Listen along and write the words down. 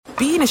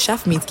being a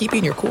chef means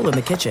keeping your cool in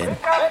the kitchen.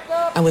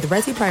 And with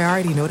Resi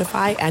Priority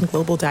Notify and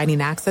Global Dining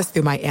Access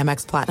through my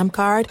Amex Platinum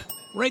card,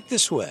 Right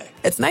this way.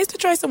 it's nice to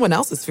try someone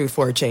else's food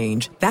for a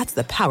change. That's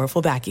the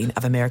powerful backing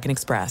of American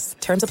Express.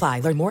 Terms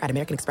apply. Learn more at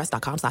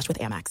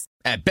americanexpress.com/withAmex.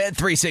 At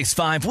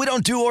Bet365, we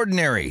don't do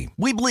ordinary.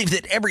 We believe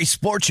that every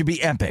sport should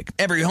be epic.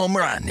 Every home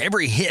run,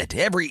 every hit,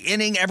 every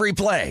inning, every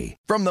play.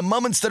 From the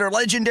moments that are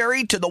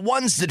legendary to the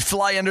ones that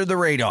fly under the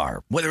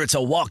radar. Whether it's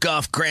a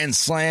walk-off grand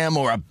slam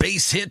or a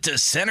base hit to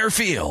center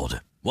field.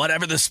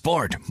 Whatever the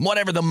sport,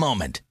 whatever the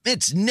moment,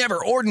 it's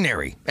never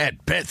ordinary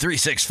at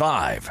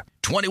Bet365.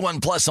 21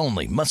 plus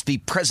only. Must be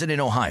present in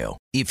Ohio.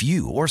 If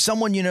you or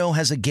someone you know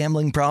has a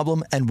gambling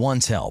problem and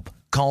wants help,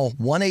 call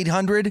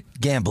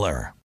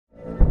 1-800-GAMBLER.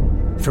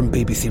 From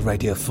BBC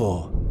Radio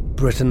 4,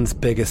 Britain's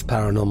biggest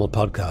paranormal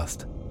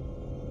podcast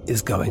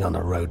is going on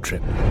a road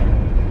trip.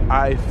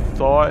 I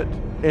thought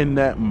in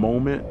that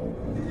moment,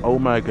 oh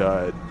my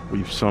God,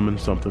 we've summoned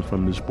something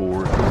from this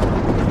board.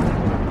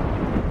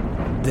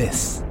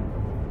 This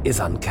is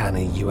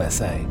Uncanny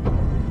USA.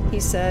 He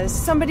says,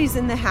 somebody's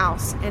in the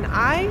house, and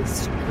I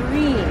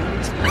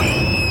screamed.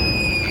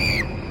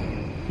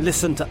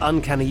 Listen to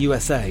Uncanny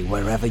USA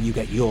wherever you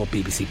get your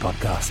BBC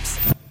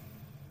podcasts,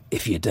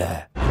 if you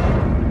dare.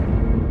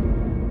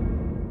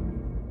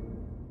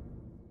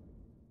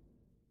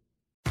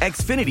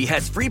 Xfinity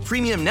has free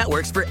premium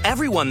networks for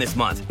everyone this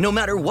month, no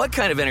matter what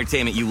kind of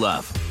entertainment you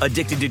love.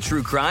 Addicted to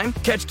true crime?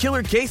 Catch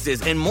killer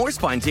cases and more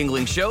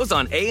spine-tingling shows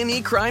on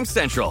A&E Crime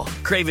Central.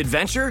 Crave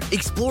adventure?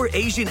 Explore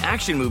Asian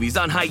action movies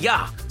on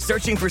Hayya.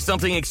 Searching for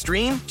something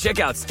extreme? Check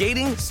out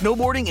skating,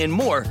 snowboarding, and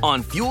more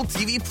on Fuel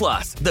TV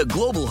Plus, the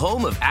global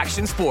home of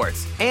action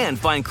sports. And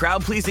find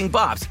crowd-pleasing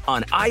bops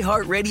on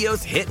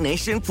iHeartRadio's Hit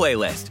Nation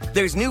playlist.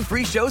 There's new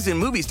free shows and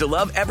movies to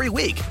love every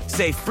week.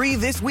 Say free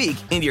this week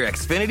in your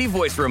Xfinity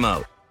voice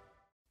remote.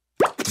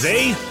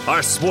 They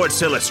are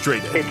Sports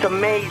Illustrated. It's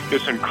amazing.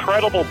 This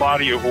incredible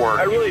body of work.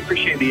 I really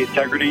appreciate the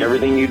integrity.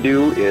 Everything you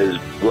do is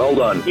well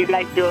done. You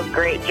guys do a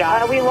great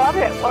job. We love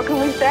it. What can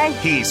we say?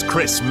 He's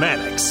Chris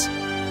Mannix.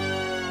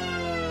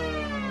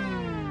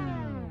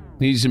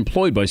 He's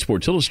employed by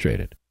Sports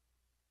Illustrated.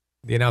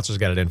 The announcers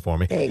got it in for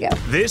me. There you go.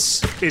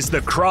 This is the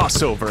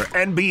Crossover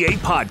NBA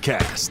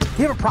Podcast.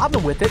 You have a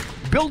problem with it?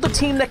 Build a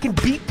team that can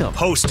beat them.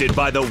 Hosted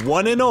by the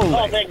one and only.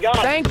 Oh, thank God.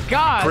 Thank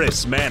God.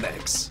 Chris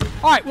Mannix.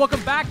 All right,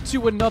 welcome back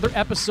to another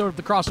episode of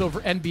the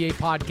Crossover NBA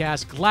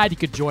Podcast. Glad you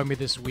could join me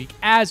this week.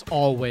 As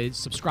always,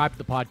 subscribe to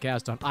the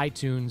podcast on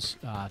iTunes,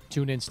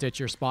 TuneIn,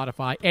 Stitcher,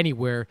 Spotify,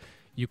 anywhere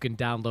you can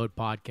download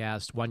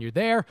podcasts. When you're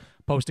there,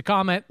 post a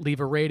comment, leave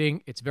a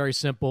rating. It's very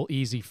simple,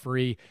 easy,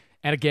 free.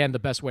 And again, the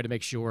best way to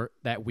make sure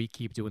that we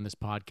keep doing this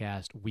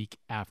podcast week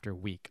after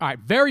week. All right,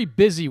 very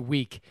busy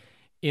week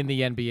in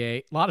the NBA.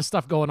 A lot of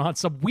stuff going on,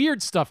 some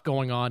weird stuff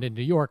going on in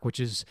New York, which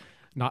is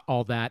not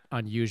all that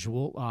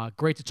unusual.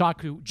 Great to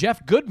talk to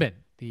Jeff Goodman,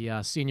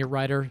 the senior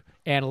writer,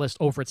 analyst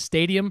over at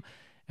Stadium,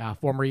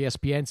 former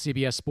ESPN,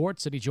 CBS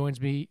Sports, and he joins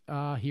me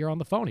here on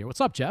the phone here.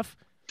 What's up, Jeff?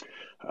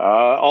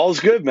 All's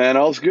good, man.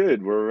 All's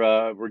good.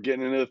 We're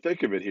getting into the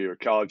thick of it here.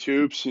 College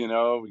hoops, we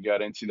got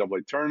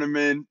NCAA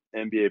tournament,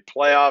 NBA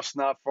playoffs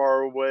not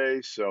far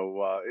away.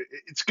 So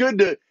it's good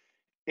to,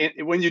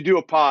 when you do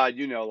a pod,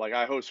 like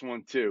I host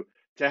one too,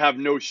 to have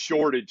no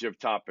shortage of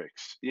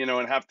topics,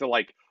 and have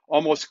to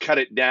almost cut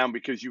it down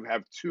because you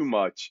have too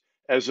much,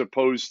 as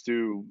opposed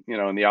to,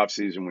 in the off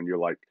season when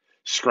you're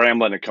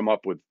scrambling to come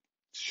up with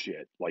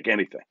shit, like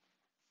anything.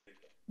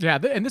 Yeah,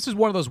 and this is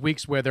one of those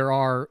weeks where there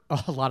are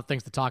a lot of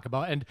things to talk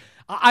about. And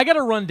I got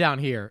a rundown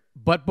here.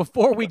 But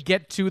before we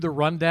get to the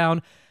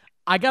rundown,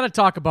 I got to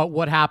talk about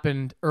what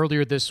happened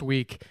earlier this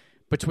week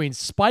between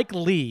Spike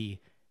Lee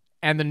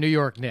and the New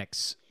York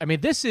Knicks. I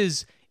mean, this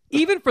is,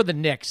 even for the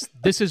Knicks,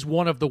 this is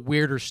one of the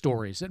weirder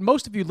stories. And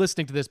most of you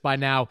listening to this by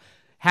now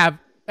have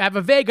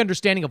a vague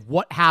understanding of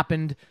what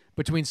happened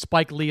between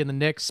Spike Lee and the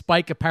Knicks.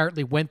 Spike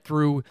apparently went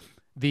through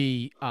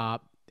the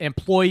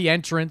employee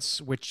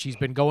entrance, which he's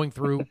been going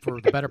through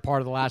for the better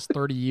part of the last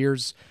 30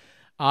 years.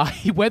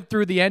 He went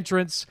through the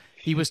entrance.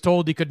 He was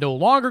told he could no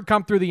longer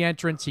come through the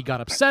entrance. He got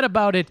upset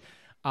about it.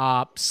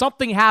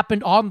 Something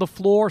happened on the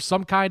floor,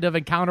 some kind of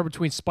encounter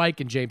between Spike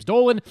and James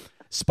Dolan.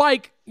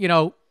 Spike,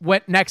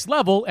 went next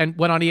level and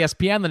went on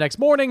ESPN the next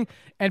morning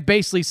and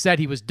basically said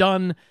he was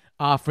done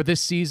for this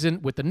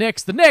season with the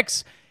Knicks. The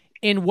Knicks,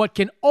 in what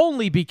can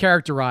only be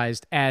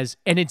characterized as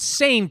an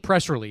insane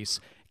press release,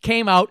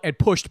 came out and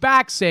pushed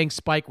back, saying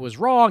Spike was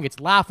wrong.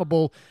 It's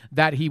laughable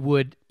that he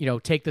would,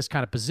 take this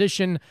kind of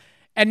position.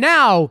 And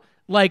now,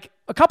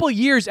 a couple of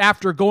years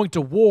after going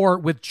to war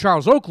with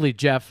Charles Oakley,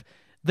 Jeff,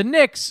 the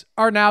Knicks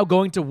are now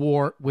going to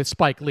war with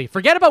Spike Lee.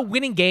 Forget about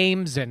winning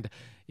games and,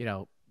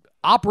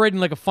 operating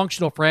like a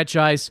functional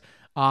franchise.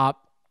 On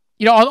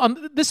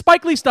this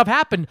Spike Lee stuff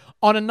happened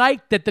on a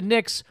night that the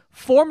Knicks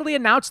formally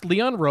announced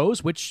Leon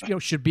Rose, which,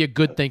 should be a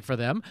good thing for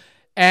them,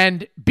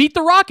 and beat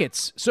the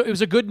Rockets. So it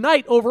was a good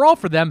night overall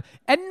for them,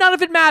 and none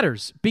of it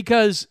matters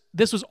because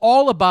this was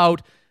all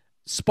about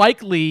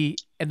Spike Lee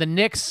and the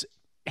Knicks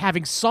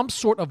having some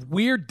sort of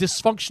weird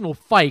dysfunctional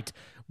fight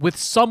with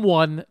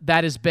someone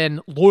that has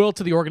been loyal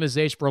to the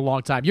organization for a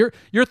long time.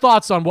 Your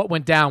thoughts on what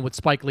went down with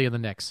Spike Lee and the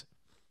Knicks?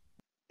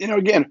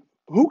 Again,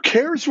 who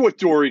cares what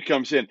door he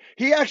comes in?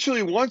 He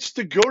actually wants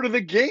to go to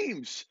the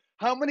games.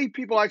 How many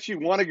people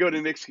actually want to go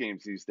to Knicks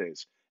games these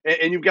days?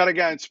 And you've got a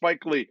guy in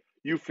Spike Lee.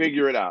 You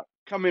figure it out.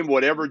 Come in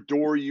whatever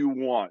door you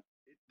want.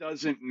 It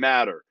doesn't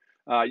matter.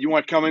 You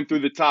want to come in through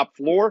the top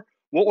floor?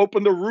 We'll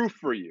open the roof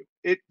for you.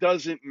 It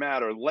doesn't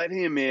matter. Let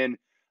him in.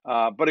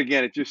 But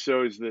again, it just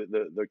shows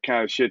the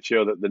kind of shit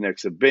show that the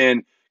Knicks have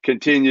been.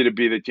 Continue to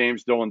be that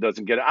James Dolan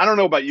doesn't get it. I don't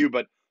know about you,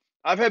 but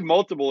I've had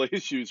multiple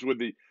issues with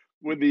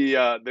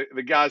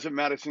the guys at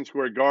Madison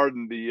Square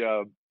Garden.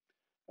 The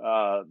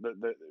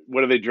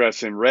what do they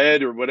dress in,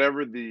 red or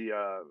whatever? The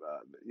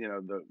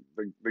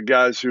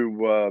guys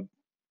who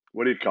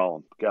what do you call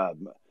them? God,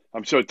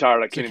 I'm so tired.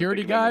 I can't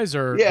security even think guys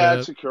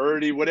or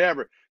security,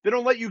 whatever. They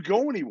don't let you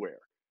go anywhere.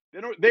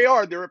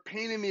 They're a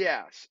pain in the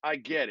ass. I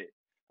get it.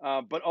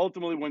 But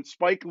ultimately, when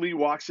Spike Lee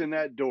walks in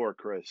that door,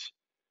 Chris,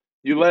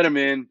 you let him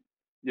in.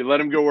 You let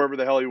him go wherever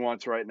the hell he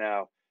wants right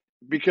now.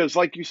 Because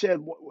like you said,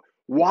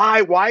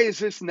 why is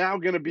this now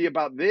going to be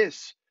about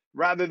this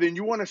rather than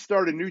you want to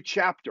start a new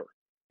chapter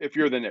if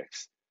you're the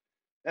Knicks?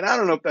 And I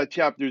don't know if that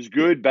chapter is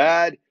good,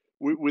 bad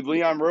with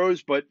Leon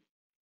Rose, but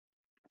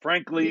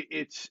frankly,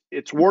 it's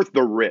worth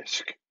the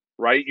risk,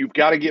 right? You've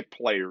got to get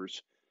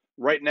players.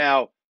 Right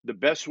now, the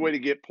best way to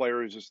get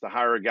players is to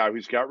hire a guy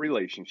who's got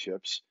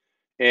relationships.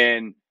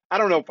 And I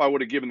don't know if I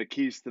would have given the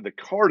keys to the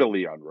car to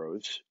Leon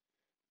Rose,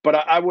 but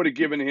I would have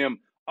given him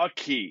a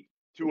key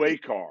to a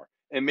car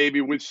and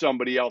maybe with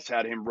somebody else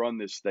had him run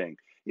this thing.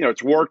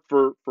 It's worked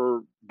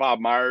for Bob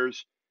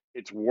Myers.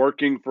 It's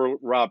working for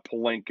Rob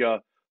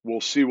Pelinka.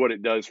 We'll see what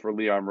it does for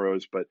Leon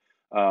Rose. But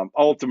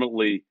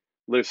ultimately,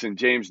 listen,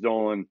 James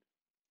Dolan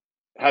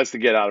has to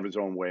get out of his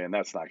own way, and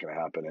that's not going to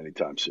happen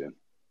anytime soon.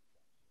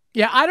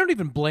 Yeah, I don't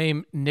even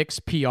blame Knicks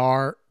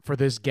PR for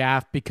this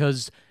gaffe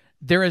because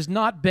there has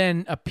not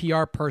been a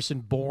PR person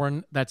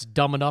born that's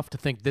dumb enough to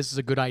think this is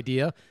a good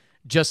idea.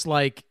 Just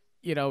like,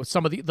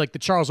 some of the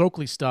Charles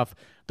Oakley stuff,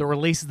 the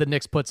releases the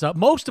Knicks puts up,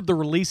 most of the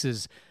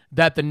releases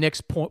that the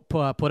Knicks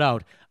put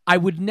out, I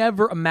would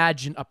never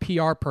imagine a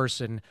PR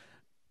person,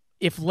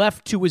 if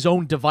left to his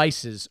own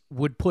devices,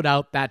 would put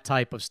out that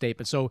type of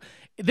statement. So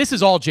this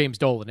is all James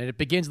Dolan, and it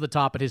begins at the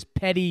top at his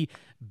petty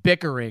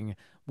bickering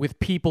with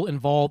people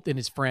involved in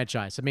his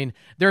franchise. I mean,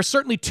 there are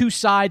certainly two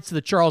sides to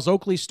the Charles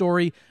Oakley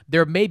story.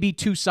 There may be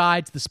two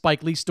sides to the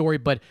Spike Lee story,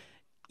 but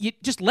you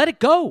just let it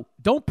go.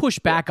 Don't push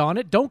back on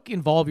it. Don't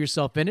involve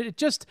yourself in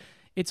it.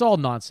 It's all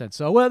nonsense.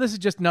 So, well, this is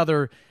just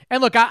another.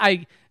 And look,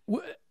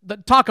 the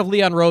talk of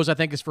Leon Rose, I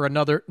think, is for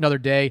another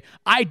day.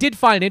 I did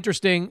find it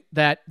interesting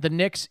that the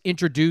Knicks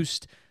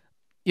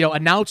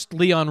announced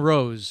Leon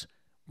Rose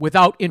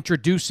without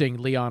introducing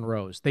Leon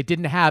Rose. They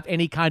didn't have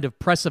any kind of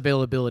press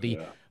availability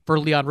for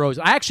Leon Rose.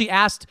 I actually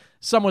asked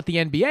someone at the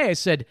NBA, I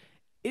said,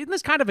 isn't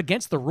this kind of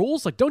against the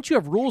rules? Like, don't you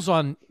have rules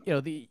on,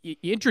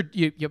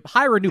 you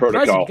hire a new Protocol.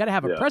 president, you got to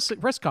have a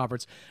press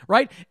conference,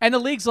 right? And the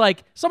league's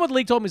like, someone at the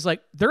league told me, he's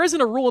like, there isn't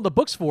a rule in the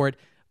books for it,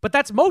 but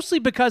that's mostly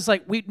because,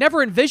 like, we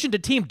never envisioned a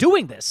team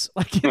doing this.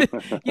 Like,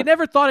 you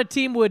never thought a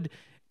team would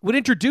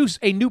introduce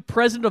a new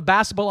president of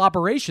basketball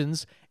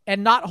operations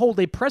and not hold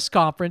a press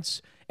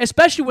conference,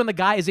 especially when the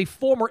guy is a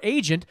former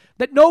agent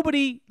that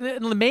nobody,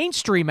 in the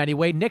mainstream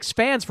anyway, Knicks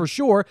fans for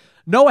sure,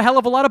 know a hell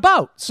of a lot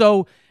about.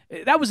 So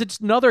that was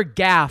just another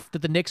gaffe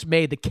that the Knicks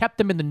made that kept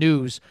them in the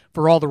news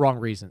for all the wrong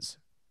reasons.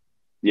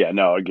 Yeah,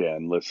 no,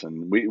 again,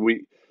 listen,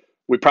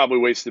 we probably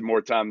wasted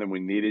more time than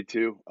we needed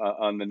to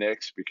on the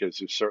Knicks because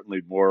there's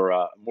certainly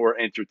more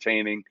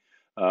entertaining,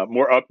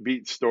 more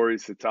upbeat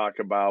stories to talk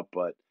about.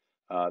 But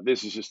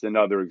this is just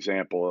another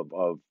example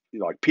of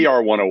like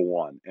PR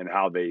 101 and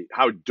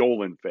how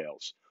Dolan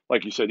fails.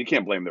 Like you said, you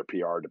can't blame their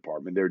PR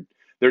department.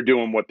 They're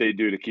doing what they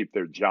do to keep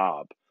their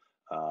job.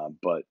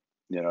 But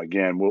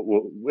again,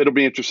 it'll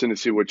be interesting to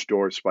see which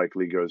door Spike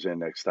Lee goes in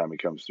next time he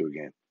comes to a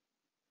game.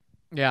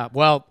 Yeah,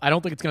 well, I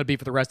don't think it's going to be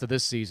for the rest of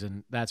this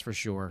season, that's for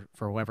sure,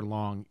 for however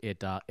long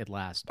it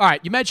lasts. All right,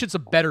 you mentioned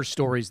some better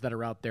stories that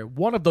are out there.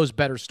 One of those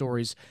better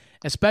stories,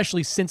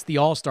 especially since the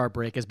All-Star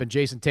break, has been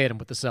Jayson Tatum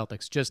with the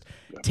Celtics, just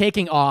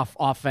taking off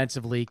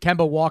offensively.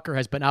 Kemba Walker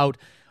has been out,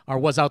 or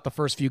was out the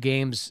first few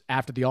games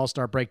after the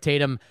All-Star break.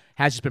 Tatum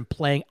has just been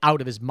playing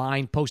out of his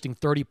mind, posting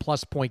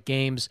 30-plus point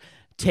games,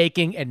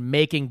 taking and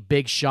making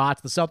big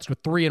shots. The Celtics were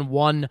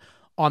 3-1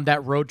 on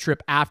that road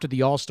trip after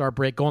the All-Star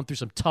break, going through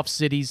some tough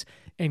cities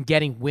and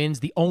getting wins.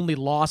 The only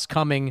loss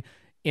coming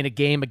in a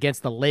game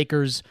against the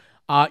Lakers.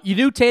 You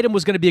knew Tatum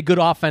was going to be a good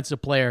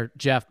offensive player,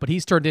 Jeff, but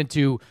he's turned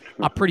into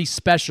a pretty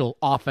special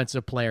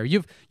offensive player.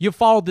 You've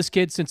followed this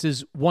kid since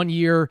his 1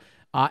 year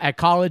at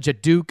college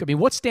at Duke. I mean,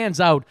 what stands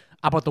out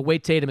about the way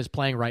Tatum is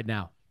playing right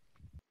now?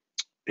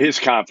 His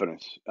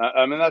confidence.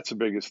 I mean, that's the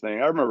biggest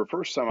thing. I remember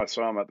first time I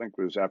saw him, I think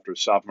it was after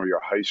his sophomore year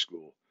of high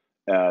school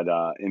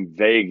in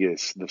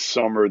Vegas, the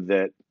summer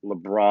that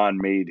LeBron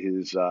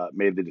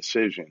made the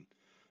decision.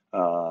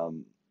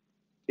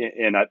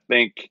 And I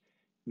think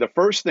the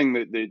first thing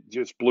that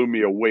just blew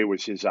me away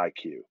was his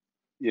IQ.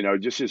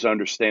 just his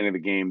understanding of the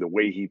game, the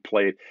way he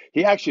played.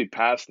 He actually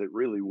passed it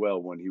really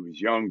well when he was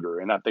younger,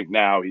 and I think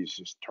now he's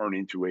just turned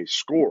into a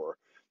scorer,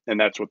 and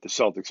that's what the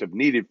Celtics have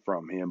needed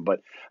from him.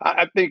 But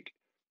I think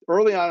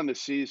early on in the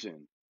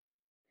season,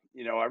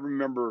 I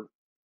remember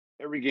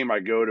every game I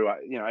go to,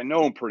 I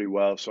know him pretty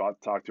well, so I'll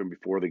talk to him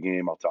before the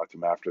game. I'll talk to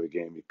him after the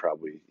game. He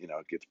probably,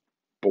 gets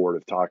bored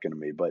of talking to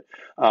me. But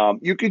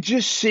you could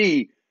just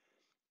see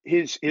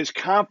his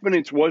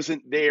confidence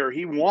wasn't there.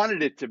 He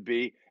wanted it to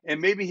be,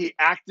 and maybe he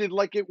acted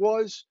like it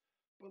was.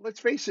 But let's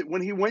face it,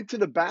 when he went to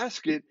the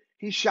basket,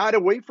 he shied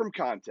away from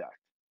contact.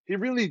 He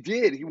really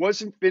did. He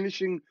wasn't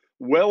finishing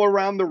well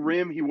around the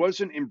rim. He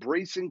wasn't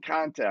embracing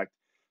contact.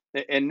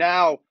 And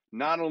now,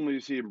 not only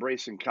is he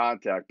embracing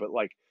contact, but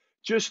like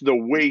just the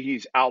way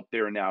he's out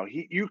there now,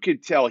 you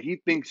could tell he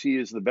thinks he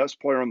is the best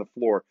player on the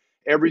floor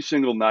every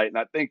single night. And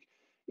I think,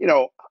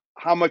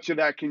 how much of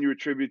that can you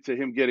attribute to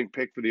him getting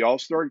picked for the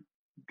All-Star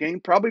game?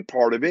 Probably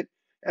part of it.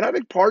 And I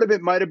think part of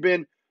it might have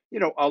been,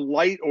 a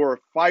light or a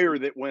fire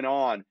that went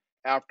on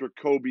after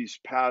Kobe's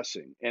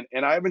passing.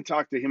 And I haven't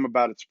talked to him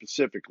about it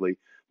specifically,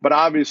 but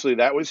obviously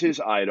that was his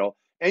idol.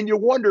 And you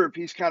wonder if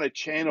he's kind of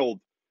channeled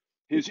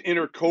his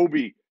inner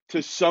Kobe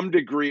to some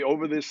degree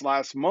over this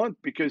last month,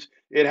 because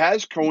it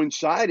has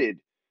coincided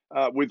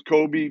with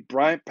Kobe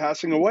Bryant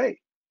passing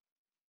away.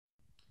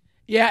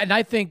 Yeah, and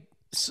I think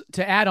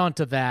to add on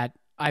to that,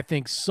 I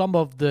think some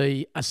of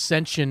the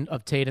ascension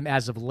of Tatum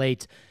as of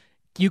late,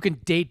 you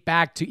can date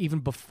back to even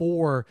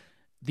before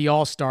the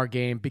All-Star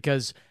game,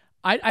 because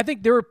I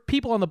think there were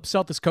people on the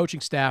Celtics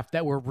coaching staff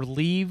that were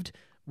relieved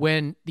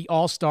when the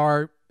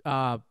All-Star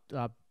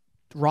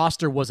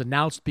roster was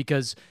announced,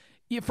 because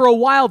for a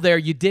while there,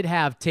 you did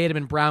have Tatum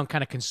and Brown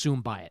kind of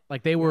consumed by it.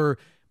 Like they were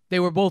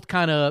both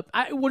kind of,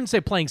 I wouldn't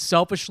say playing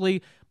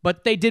selfishly,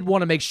 but they did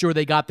want to make sure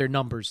they got their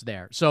numbers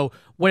there. So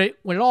when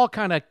it all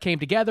kind of came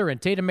together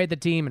and Tatum made the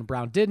team and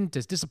Brown didn't,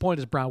 as disappointed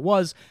as Brown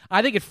was,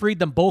 I think it freed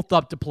them both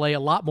up to play a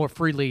lot more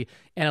freely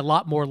and a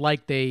lot more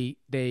like they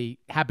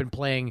have been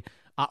playing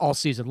all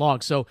season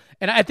long. So,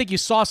 and I think you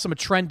saw some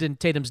trend in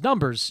Tatum's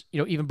numbers,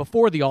 even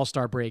before the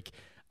All-Star break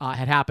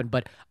had happened.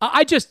 But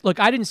I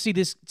didn't see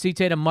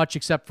Tatum much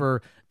except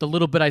for the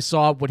little bit I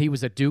saw when he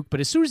was at Duke. But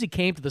as soon as he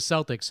came to the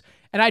Celtics,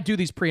 and I do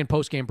these pre- and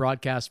post-game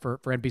broadcasts for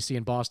NBC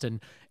in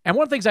Boston, and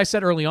one of the things I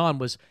said early on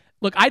was,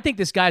 look, I think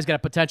this guy's got a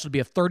potential to be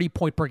a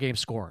 30-point-per-game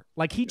scorer.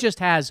 Like, he just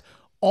has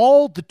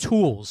all the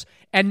tools.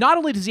 And not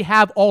only does he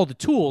have all the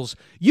tools,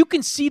 you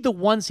can see the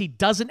ones he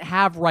doesn't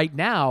have right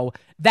now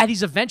that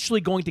he's eventually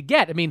going to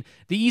get. I mean,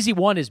 the easy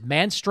one is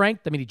man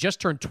strength. I mean, he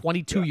just turned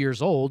 22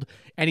 years old,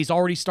 and he's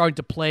already starting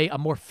to play a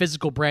more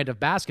physical brand of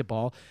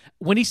basketball.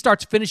 When he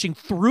starts finishing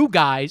through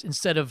guys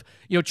instead of,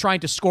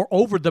 trying to score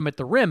over them at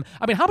the rim.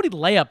 I mean, how many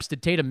layups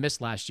did Tatum miss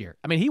last year?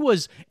 I mean, he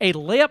was a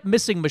layup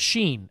missing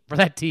machine for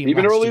that team.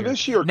 Even last early year.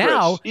 this year, Chris.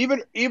 Now,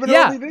 even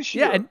early this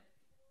year.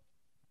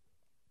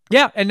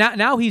 And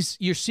now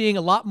you're seeing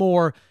a lot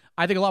more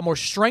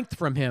strength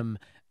from him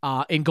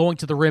in going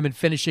to the rim and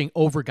finishing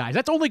over guys.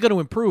 That's only going to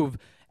improve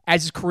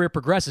as his career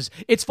progresses.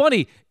 It's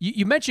funny,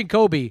 you mentioned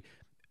Kobe,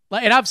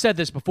 and I've said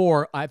this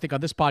before, I think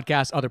on this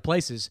podcast, other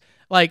places.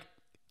 Like,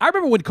 I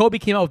remember when Kobe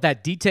came out with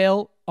that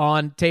detail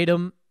on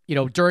Tatum,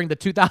 during the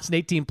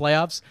 2018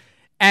 playoffs,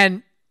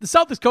 and the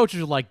Celtics coaches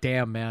were like,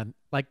 damn, man,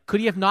 like,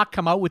 could he have not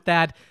come out with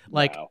that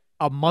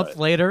a month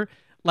later?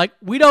 Like,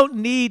 we don't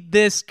need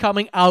this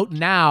coming out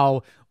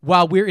now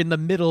while we're in the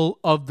middle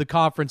of the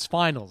conference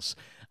finals.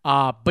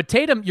 But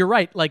Tatum, you're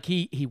right. Like,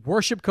 he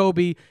worshiped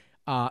Kobe.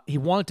 He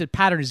wanted to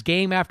pattern his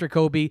game after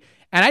Kobe.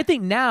 And I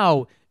think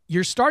now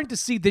you're starting to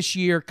see this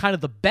year kind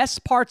of the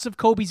best parts of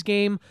Kobe's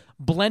game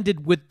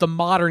blended with the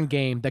modern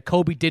game that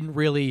Kobe didn't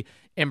really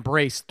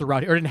embrace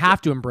throughout, or didn't have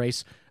to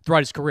embrace throughout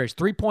his career. His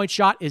three-point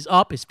shot is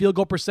up. His field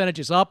goal percentage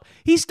is up.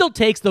 He still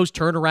takes those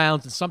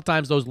turnarounds and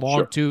sometimes those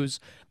long twos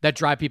that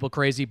drive people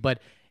crazy. But,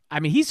 I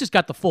mean, he's just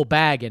got the full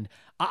bag. And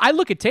I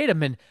look at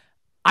Tatum and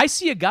I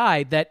see a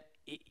guy that,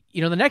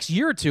 the next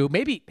year or two,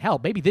 maybe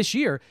this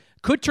year,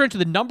 could turn to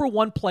the number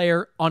one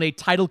player on a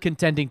title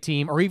contending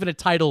team or even a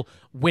title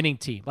winning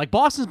team. Like,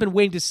 Boston's been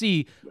waiting to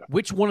see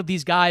which one of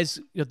these guys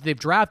they've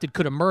drafted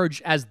could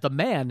emerge as the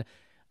man.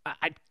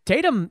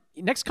 Tatum,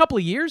 next couple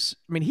of years,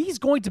 I mean, he's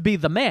going to be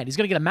the man. He's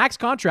going to get a max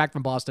contract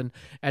from Boston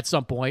at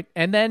some point,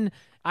 and then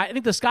I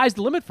think the sky's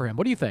the limit for him.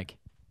 What do you think?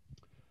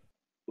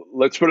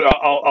 Let's put it.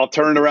 I'll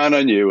turn it around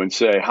on you and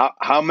say,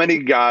 how many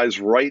guys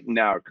right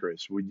now,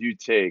 Chris, would you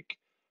take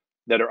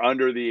that are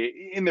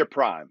in their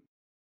prime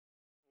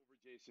over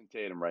Jayson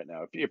Tatum right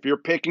now? If you're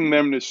picking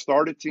them to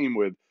start a team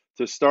with,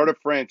 to start a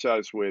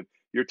franchise with,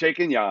 you're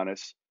taking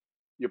Giannis.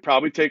 You're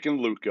probably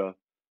taking Luka.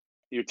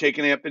 You're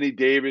taking Anthony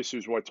Davis,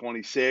 who's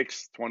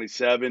 26,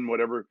 27,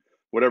 whatever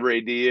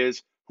AD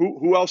is.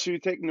 Who else are you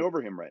taking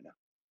over him right now?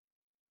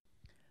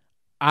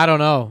 I don't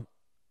know.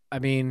 I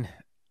mean,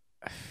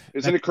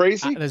 isn't it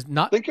crazy?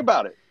 Think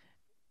about it.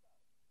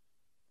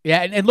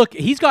 Yeah, and look,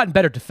 he's gotten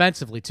better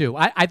defensively too.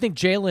 I think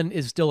Jaylen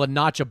is still a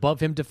notch above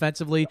him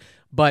defensively,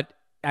 but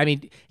I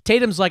mean,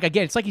 Tatum's like,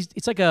 again,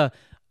 it's like a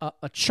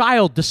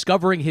child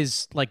discovering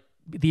his like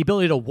the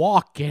ability to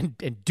walk and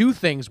do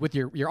things with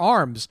your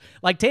arms.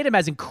 Like Tatum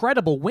has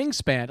incredible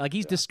wingspan. Like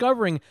he's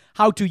discovering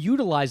how to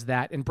utilize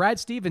that. And Brad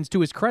Stevens,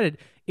 to his credit,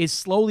 is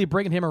slowly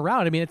bringing him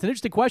around. I mean, it's an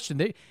interesting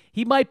question.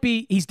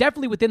 He's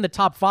definitely within the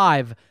top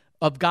 5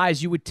 of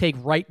guys you would take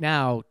right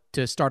now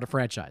to start a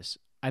franchise.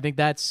 I think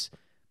that's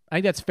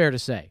fair to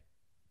say.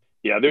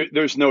 Yeah,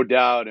 there's no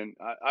doubt. And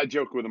I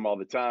joke with him all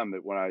the time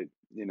that when I,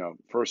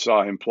 first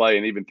saw him play,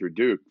 and even through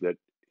Duke, that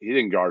he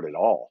didn't guard at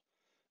all.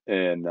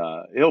 And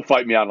he'll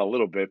fight me out a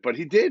little bit, but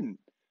he didn't.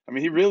 I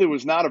mean, he really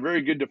was not a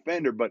very good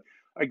defender. But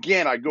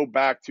again, I go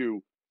back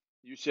to,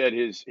 you said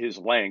his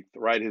length,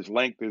 right? His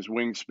length, his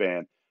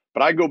wingspan.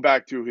 But I go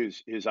back to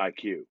his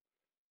IQ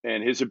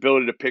and his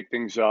ability to pick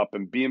things up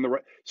and be in the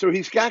right. So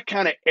he's got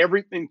kind of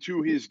everything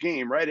to his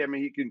game, right? I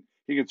mean,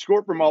 he can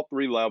score from all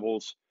 3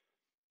 levels.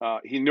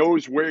 He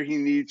knows where he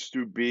needs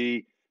to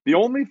be. The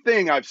only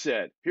thing I've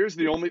said, here's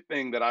the only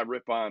thing that I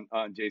rip on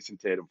Jayson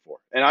Tatum for,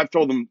 and I've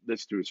told him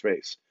this to his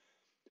face.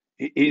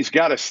 He's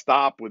got to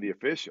stop with the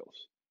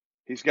officials.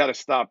 He's got to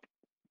stop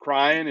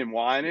crying and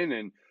whining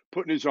and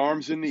putting his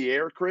arms in the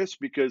air, Chris,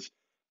 because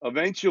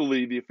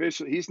eventually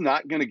he's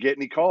not going to get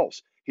any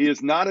calls. He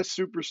is not a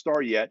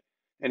superstar yet,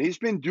 and he's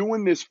been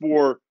doing this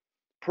for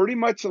pretty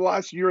much the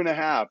last year and a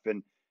half.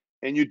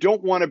 And you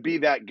don't want to be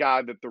that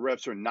guy that the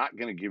refs are not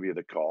going to give you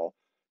the call.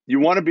 You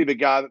want to be the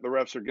guy that the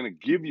refs are going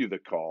to give you the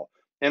call.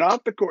 And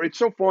off the court, it's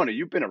so funny.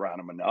 You've been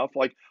around him enough.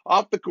 Like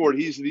off the court,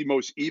 he's the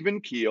most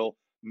even keel,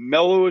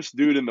 mellowest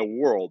dude in the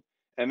world.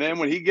 And then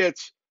when he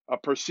gets a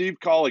perceived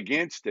call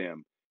against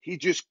him, he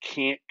just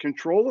can't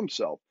control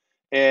himself.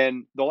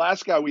 And the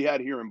last guy we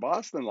had here in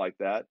Boston like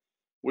that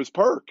was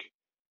Perk,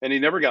 and he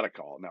never got a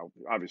call. Now,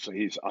 obviously,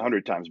 he's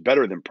 100 times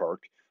better than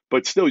Perk,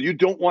 but still, you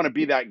don't want to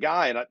be that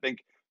guy. And I think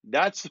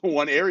that's the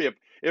one area.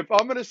 If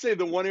I'm going to say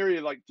the one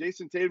area like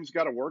Jayson Tatum's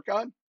got to work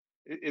on,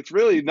 it's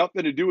really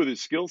nothing to do with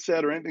his skill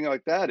set or anything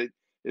like that.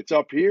 It's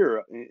up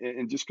here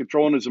and just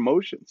controlling his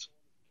emotions.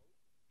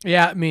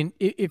 Yeah, I mean,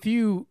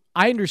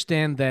 I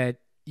understand that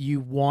you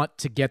want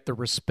to get the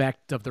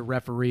respect of the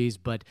referees,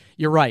 but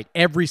you're right.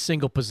 Every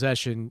single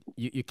possession,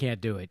 you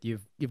can't do it.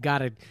 You've got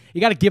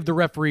to give the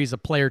referees a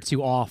play or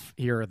two off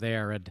here or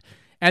there,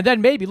 and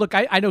then maybe look.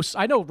 I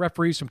know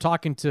referees from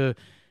talking to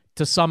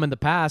some in the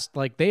past,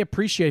 like they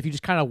appreciate if you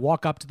just kind of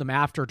walk up to them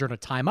after during a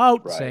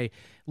timeout, right. Say,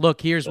 "Look,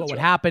 here's what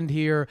happened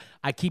here.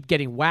 I keep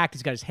getting whacked.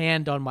 He's got his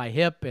hand on my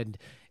hip, and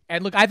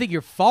look, I think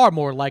you're far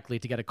more likely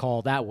to get a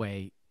call that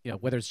way."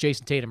 Whether it's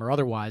Jayson Tatum or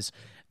otherwise,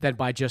 than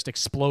by just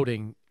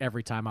exploding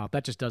every time out.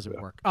 That just doesn't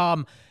work.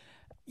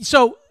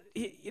 So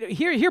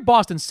here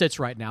Boston sits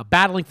right now,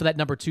 battling for that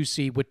number 2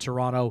 seed with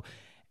Toronto,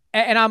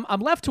 and I'm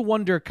left to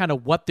wonder kind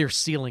of what their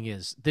ceiling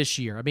is this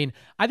year. I mean,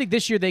 I think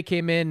this year they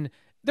came in.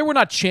 There were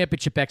not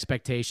championship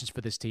expectations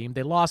for this team.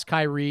 They lost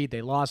Kyrie.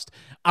 They lost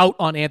out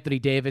on Anthony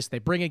Davis. They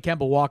bring in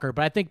Kemba Walker,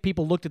 but I think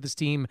people looked at this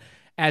team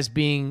as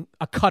being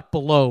a cut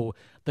below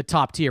the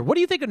top tier. What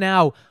do you think of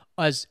now?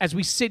 As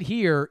we sit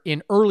here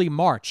in early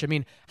March, I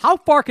mean, how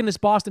far can this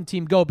Boston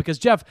team go? Because,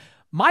 Jeff,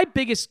 my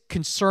biggest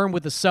concern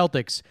with the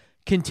Celtics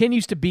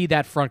continues to be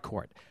that front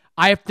court.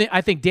 I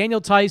think Daniel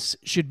Tice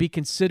should be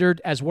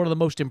considered as one of the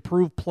most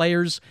improved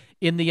players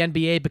in the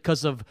NBA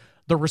because of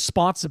the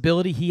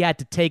responsibility he had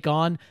to take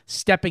on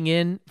stepping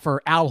in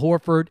for Al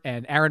Horford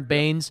and Aaron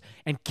Baines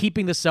and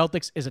keeping the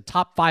Celtics as a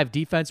top 5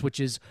 defense,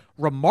 which is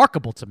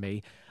remarkable to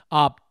me.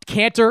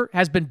 Cantor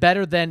has been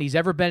better than he's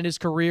ever been in his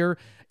career.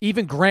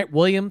 Even Grant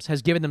Williams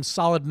has given them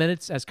solid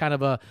minutes as kind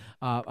of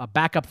a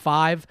backup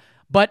 5.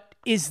 But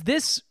is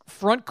this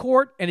front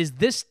court and is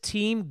this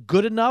team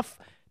good enough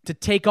to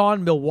take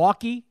on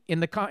Milwaukee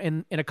in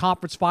a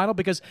conference final?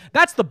 Because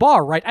that's the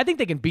bar, right? I think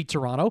they can beat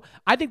Toronto.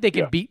 I think they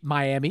can beat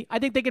Miami. I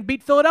think they can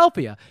beat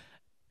Philadelphia.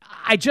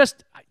 I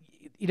just,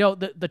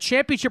 the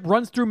championship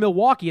runs through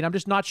Milwaukee, and I'm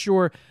just not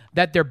sure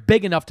that they're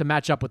big enough to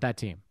match up with that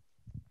team.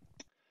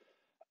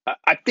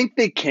 I think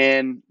they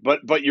can,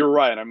 but you're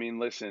right. I mean,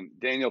 listen,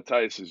 Daniel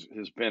Tice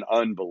has been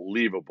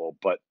unbelievable,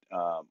 but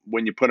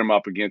when you put him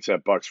up against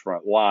that Bucks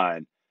front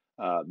line,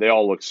 they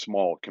all look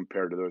small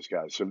compared to those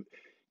guys. So,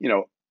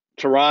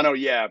 Toronto,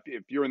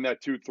 if you're in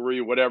that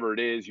 2-3, whatever it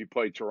is, you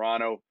play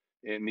Toronto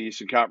in the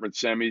Eastern Conference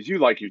semis, you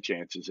like your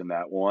chances in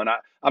that one.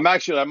 I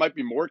might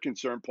be more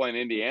concerned playing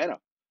Indiana.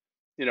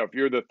 If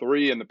you're the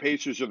 3 and the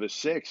Pacers are the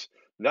 6,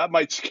 that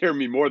might scare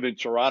me more than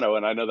Toronto.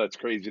 And I know that's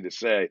crazy to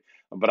say,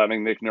 but I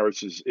think Nick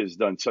Nurse has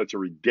done such a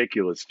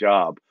ridiculous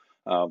job.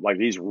 Like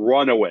he's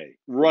runaway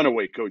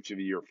coach of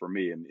the year for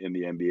me in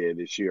the NBA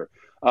this year.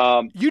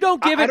 You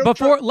don't give it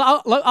before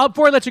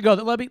I let you go.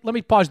 Let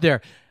me pause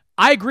there.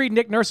 I agree.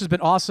 Nick Nurse has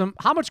been awesome.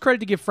 How much credit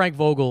to give Frank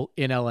Vogel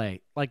in LA?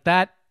 Like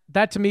that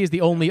to me is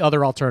the only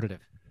other alternative.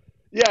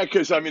 Yeah,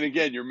 because, I mean,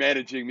 again, you're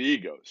managing the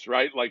egos,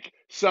 right? Like,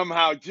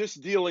 somehow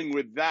just dealing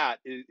with that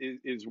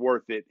is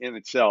worth it in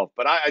itself.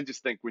 But I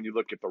just think when you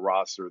look at the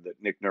roster that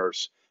Nick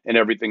Nurse and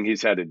everything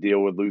he's had to deal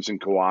with losing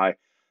Kawhi,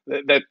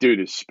 that dude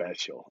is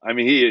special. I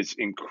mean, he is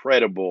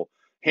incredible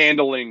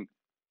handling,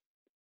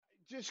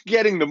 just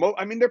getting the most.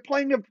 I mean, they're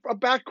playing a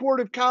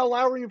backcourt of Kyle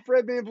Lowry and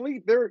Fred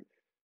VanVleet. They're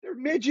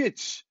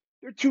midgets.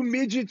 They're two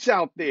midgets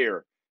out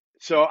there.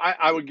 So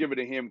I would give it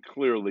to him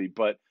clearly.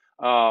 But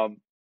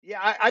yeah,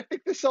 I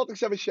think the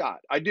Celtics have a shot.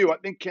 I do. I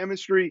think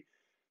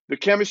the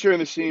chemistry on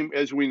the team,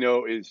 as we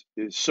know, is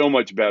so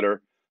much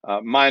better.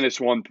 Minus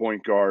one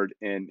point guard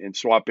and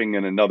swapping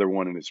in another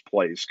one in his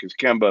place, because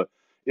Kemba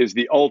is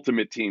the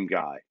ultimate team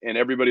guy, and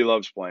everybody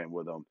loves playing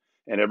with him,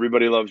 and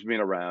everybody loves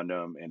being around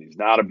him, and he's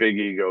not a big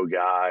ego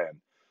guy.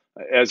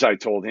 And as I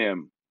told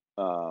him,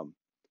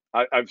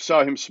 I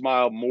saw him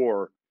smile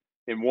more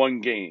in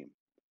one game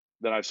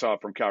than I saw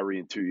from Kyrie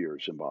in 2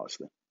 years in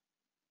Boston.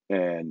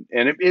 And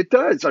it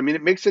does. I mean,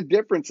 it makes a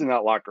difference in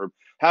that locker room.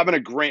 Having a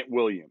Grant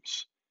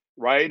Williams,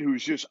 right,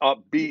 who's just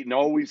upbeat and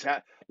always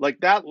like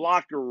that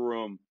locker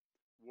room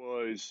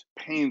was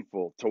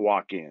painful to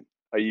walk in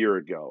a year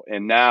ago.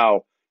 And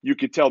now you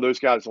could tell those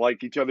guys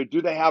like each other.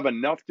 Do they have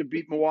enough to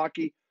beat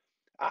Milwaukee?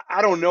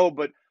 I don't know,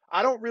 but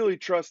I don't really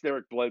trust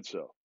Eric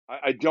Bledsoe.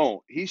 I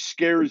don't. He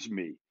scares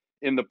me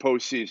in the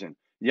postseason.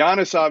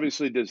 Giannis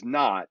obviously does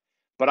not,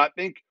 but I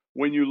think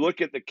when you look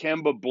at the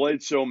Kemba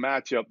Bledsoe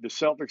matchup, the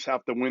Celtics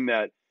have to win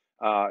that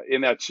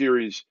in that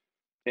series.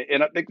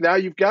 And I think now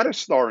you've got a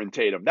star in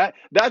Tatum.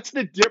 That's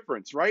the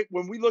difference, right?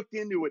 When we looked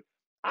into it,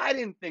 I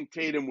didn't think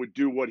Tatum would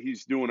do what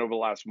he's doing over the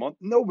last month.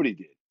 Nobody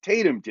did.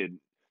 Tatum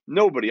didn't.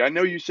 Nobody. I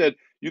know you said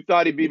you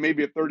thought he'd be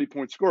maybe a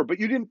 30-point scorer, but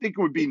you didn't think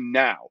it would be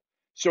now.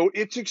 So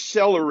it's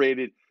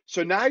accelerated.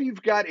 So now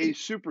you've got a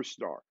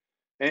superstar.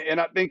 And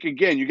I think,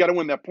 again, you got to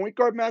win that point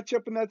guard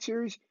matchup in that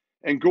series.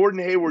 And Gordon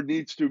Hayward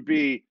needs to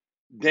be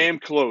damn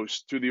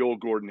close to the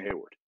old Gordon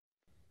Hayward.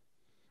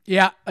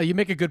 Yeah, you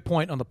make a good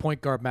point on the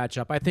point guard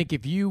matchup. I think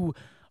if you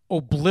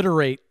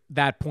obliterate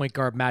that point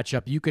guard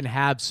matchup, you can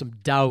have some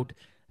doubt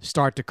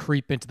start to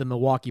creep into the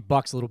Milwaukee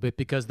Bucks a little bit,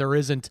 because there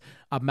isn't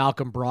a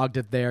Malcolm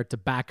Brogdon there to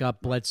back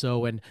up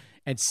Bledsoe and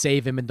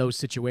save him in those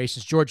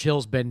situations. George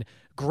Hill's been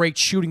great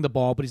shooting the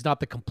ball, but he's not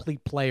the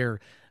complete player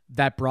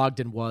that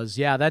Brogdon was.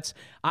 Yeah,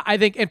 I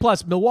think, and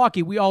plus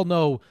Milwaukee, we all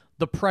know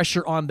the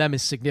pressure on them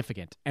is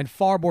significant, and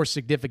far more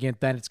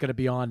significant than it's going to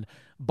be on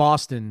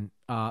Boston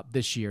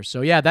this year. So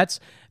yeah, that's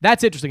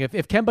interesting.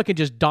 If Kemba can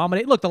just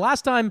dominate. Look, the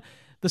last time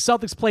the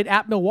Celtics played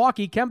at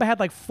Milwaukee, Kemba had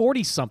like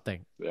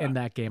 40-something in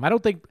that game.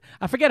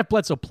 I forget if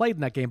Bledsoe played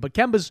in that game, but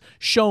Kemba's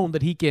shown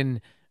that he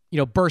can,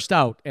 burst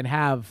out and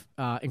have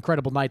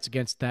incredible nights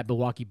against that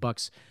Milwaukee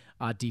Bucks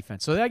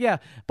defense. So yeah,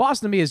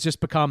 Boston to me has just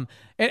become,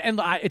 and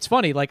it's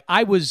funny, like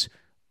I was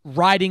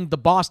riding the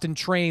Boston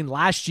train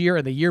last year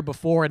and the year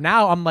before, and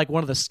now I'm like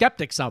one of the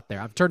skeptics out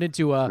there. I've turned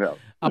into a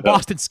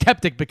Boston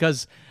skeptic,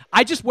 because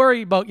I just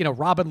worry about,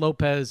 Robin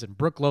Lopez and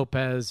Brook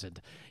Lopez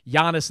and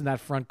Giannis in that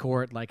front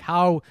court. Like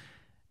how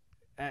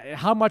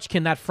much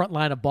can that front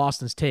line of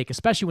Boston's take,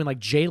 especially when like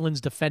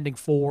Jalen's defending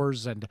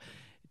fours and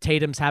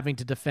Tatum's having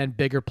to defend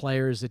bigger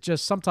players. It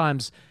just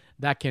sometimes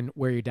that can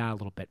wear you down a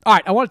little bit. All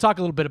right, I want to talk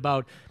a little bit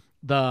about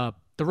the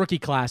rookie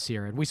class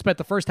here. And we spent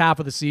the first half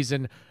of the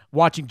season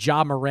watching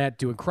Ja Morant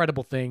do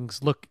incredible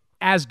things, look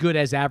as good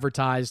as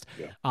advertised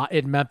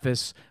in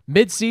Memphis.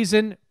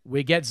 Mid-season,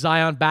 we get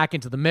Zion back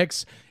into the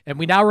mix, and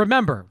we now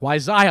remember why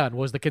Zion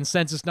was the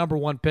consensus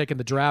 #1 pick in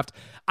the draft.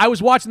 I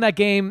was watching that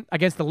game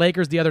against the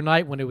Lakers the other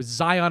night when it was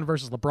Zion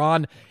versus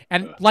LeBron,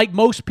 and like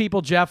most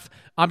people, Jeff,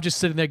 I'm just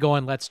sitting there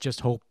going, let's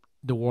just hope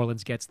New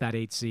Orleans gets that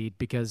 8 seed,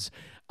 because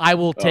I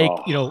will take,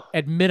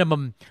 at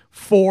minimum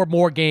 4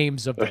 more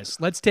games of this.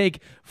 Let's take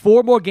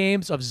 4 more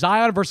games of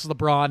Zion versus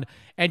LeBron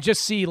and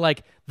just see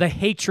like the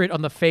hatred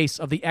on the face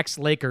of the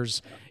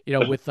ex-Lakers,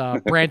 with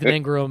Brandon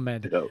Ingram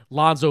and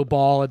Lonzo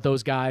Ball and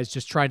those guys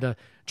just trying to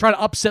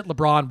upset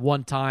LeBron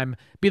one time,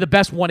 be the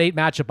best 1-8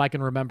 matchup I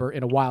can remember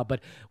in a while.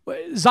 But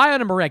Zion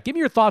and Morant, give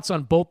me your thoughts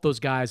on both those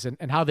guys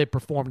and how they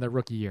performed in their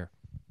rookie year.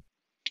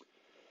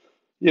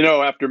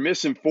 After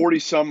missing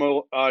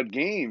 40-some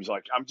games,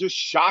 like I'm just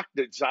shocked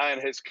that Zion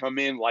has come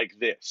in like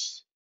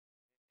this.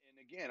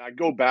 And again, I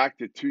go back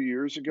to 2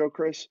 years ago,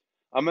 Chris.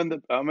 I'm at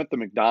the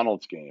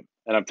McDonald's game,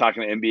 and I'm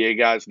talking to NBA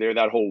guys there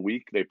that whole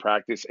week. They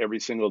practice every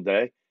single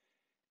day,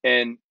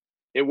 and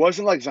it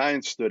wasn't like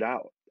Zion stood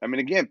out. I mean,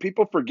 again,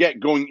 people forget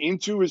going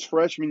into his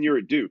freshman year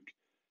at Duke,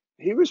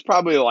 he was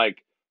probably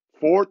like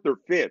 4th or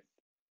 5th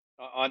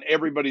on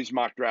everybody's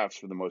mock drafts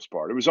for the most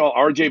part. It was all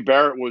R.J.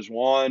 Barrett was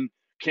one.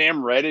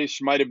 Cam Reddish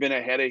might have been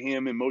ahead of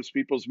him in most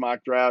people's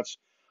mock drafts.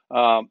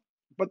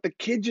 But the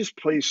kid just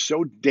plays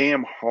so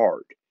damn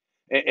hard.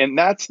 And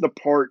that's the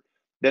part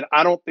that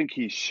I don't think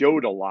he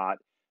showed a lot,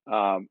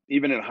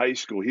 even in high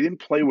school. He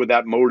didn't play with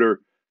that motor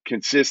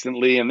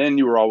consistently. And then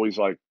you were always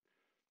like,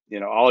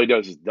 all he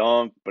does is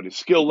dunk, but his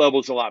skill level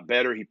is a lot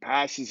better. He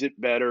passes it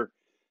better.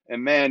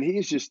 And, man,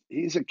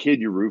 he's a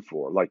kid you root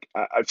for. Like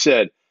I've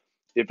said,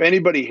 if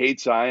anybody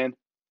hates Zion,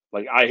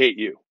 like I hate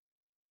you.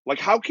 Like,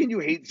 how can you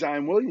hate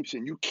Zion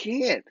Williamson? You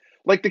can't.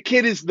 Like, the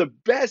kid is the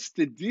best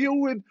to deal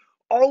with,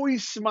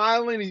 always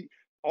smiling. He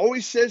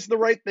always says the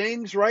right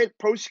things, right?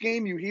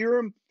 Post-game, you hear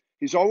him.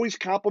 He's always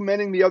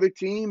complimenting the other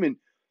team and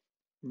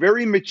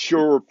very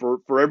mature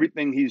for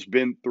everything he's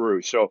been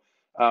through. So,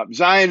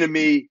 Zion to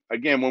me,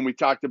 again, when we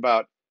talked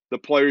about the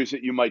players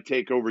that you might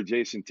take over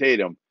Jayson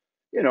Tatum,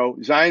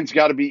 Zion's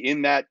got to be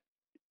in that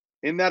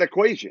in that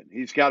equation.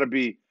 He's got to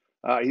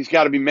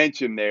be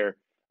mentioned there.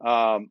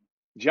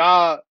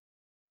 Ja,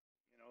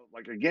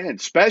 like again,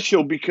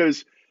 special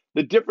because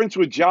the difference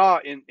with Ja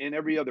in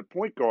every other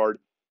point guard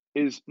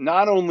is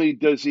not only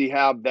does he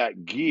have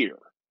that gear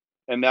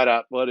and that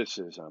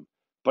athleticism,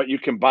 but you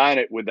combine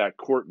it with that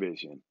court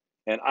vision.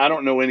 And I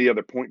don't know any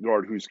other point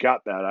guard who's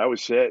got that. I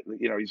always say,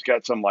 he's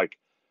got some like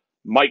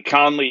Mike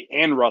Conley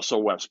and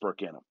Russell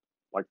Westbrook in him.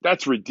 Like,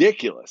 that's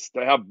ridiculous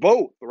to have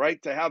both,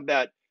 right? To have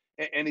that.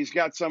 And he's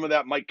got some of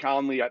that Mike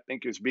Conley, I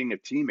think, as being a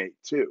teammate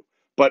too,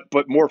 but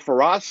more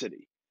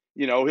ferocity.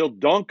 He'll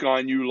dunk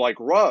on you like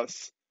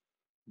Russ,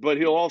 but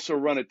he'll also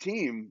run a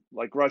team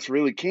like Russ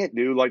really can't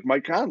do, like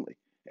Mike Conley.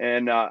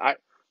 And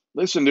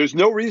listen, there's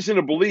no reason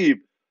to believe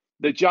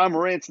that John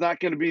Morant's not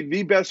going to be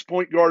the best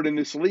point guard in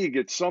this league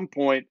at some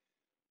point,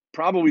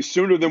 probably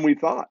sooner than we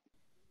thought.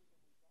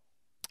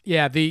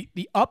 Yeah, the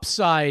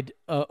upside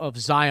of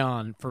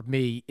Zion for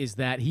me is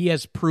that he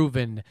has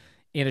proven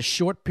in a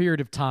short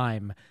period of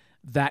time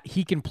that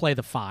he can play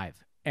the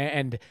 5.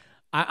 And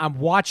I'm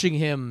watching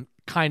him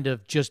kind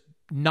of just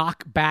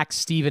knock back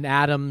Steven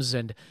Adams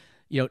and,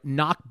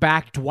 knock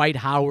back Dwight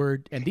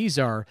Howard. And these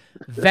are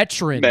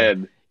veteran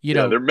men.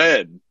 They're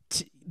men.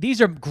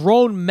 These are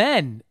grown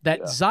men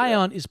that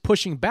Zion is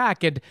pushing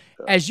back. And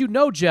as you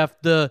know, Jeff,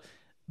 the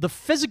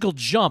physical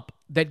jump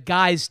that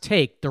guys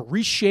take, the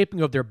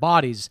reshaping of their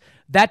bodies,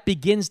 that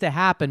begins to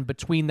happen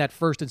between that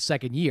first and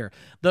second year.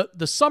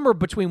 The summer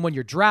between when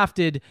you're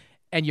drafted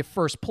and you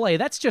first play,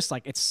 that's just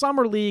like, it's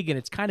summer league and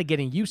it's kind of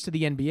getting used to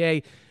the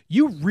NBA.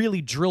 You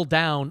really drill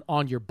down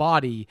on your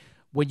body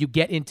when you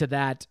get into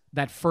that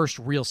first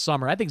real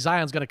summer. I think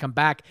Zion's going to come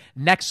back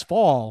next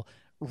fall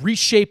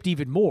reshaped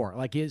even more.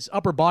 Like, his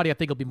upper body, I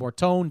think, will be more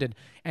toned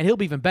and he'll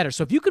be even better.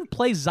 So if you can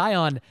play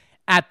Zion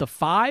at the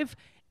 5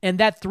 and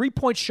that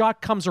 3-point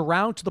shot comes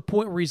around to the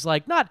point where he's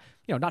like, not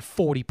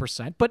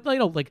 40%, but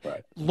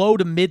low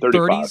to mid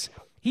 30s.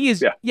 He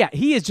is,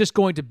 he is just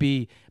going to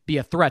be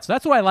a threat. So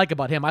that's what I like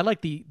about him. I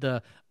like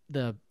the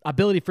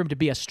ability for him to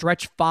be a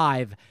stretch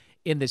 5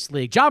 in this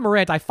league. John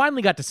Morant, I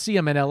finally got to see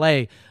him in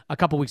LA a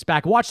couple weeks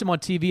back. Watched him on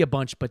TV a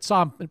bunch, but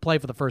saw him play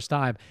for the first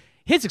time.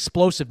 His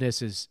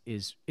explosiveness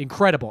is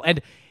incredible.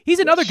 And he's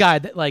another guy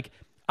that, like,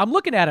 I'm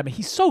looking at him,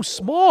 he's so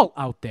small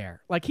out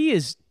there. Like, he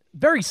is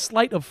very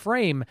slight of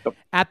frame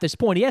at this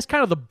point. He has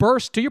kind of the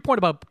burst, to your point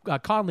about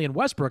Conley and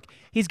Westbrook,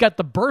 he's got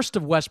the burst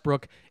of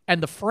Westbrook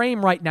and the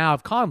frame right now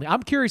of Conley.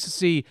 I'm curious to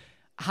see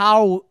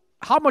how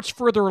much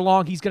further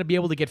along he's going to be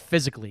able to get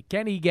physically.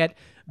 Can he get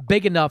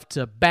big enough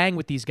to bang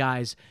with these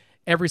guys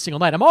every single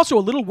night? I'm also a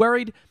little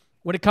worried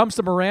when it comes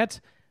to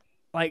Morant.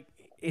 Like,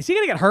 is he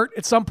going to get hurt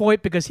at some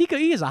point? Because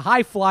he is a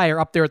high flyer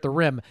up there at the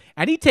rim,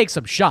 and he takes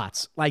some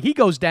shots. Like, he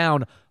goes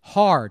down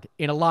hard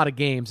in a lot of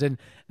games, and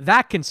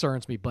that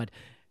concerns me. But,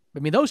 I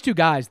mean, those two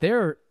guys,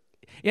 they're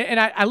 – and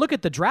I look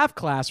at the draft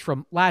class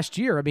from last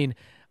year. I mean,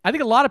 I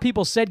think a lot of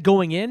people said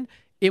going in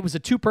it was a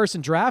 2-person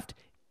draft.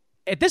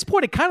 At this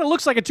point, it kind of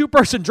looks like a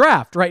 2-person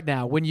draft right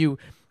now. When you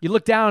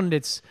look down, and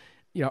it's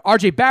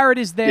R.J. Barrett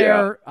is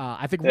there.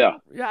 I think. Yeah.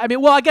 I mean,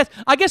 well,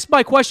 I guess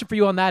my question for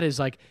you on that is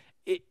like,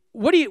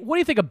 what do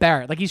you think of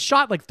Barrett? Like, he's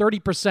shot like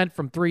 30%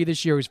 from 3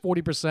 this year. He's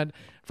 40%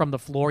 from the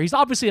floor. He's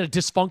obviously in a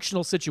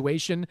dysfunctional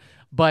situation,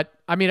 but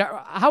I mean,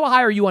 how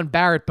high are you on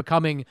Barrett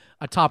becoming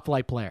a top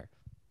flight player?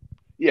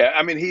 Yeah,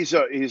 I mean, he's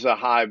a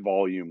high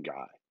volume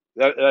guy.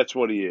 That's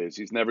what he is.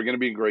 He's never going to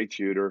be a great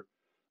shooter.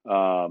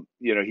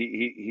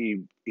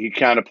 He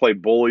kind of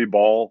played bully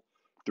ball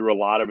through a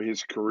lot of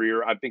his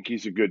career. I think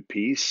he's a good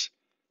piece,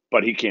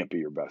 but he can't be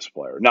your best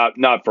player.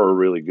 Not for a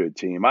really good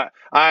team. I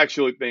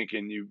actually think,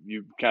 and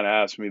you kind of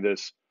asked me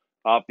this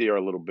off the air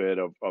a little bit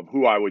of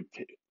who I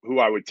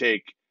would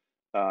take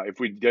if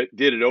we did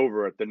it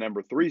over at the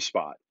number 3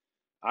 spot.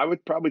 I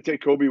would probably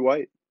take Kobe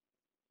White.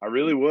 I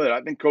really would.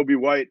 I think Kobe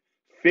White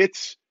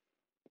fits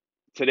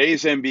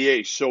today's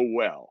NBA so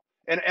well.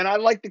 And I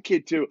like the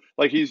kid too.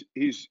 Like, he's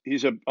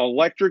an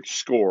electric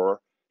scorer.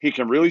 He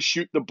can really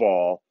shoot the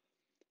ball,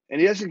 and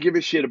he doesn't give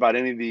a shit about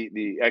any of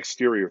the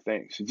exterior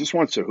things. He just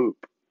wants to hoop,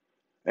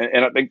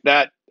 and I think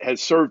that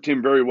has served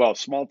him very well.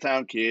 Small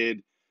town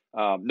kid.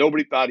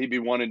 Nobody thought he'd be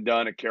one and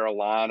done at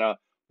Carolina.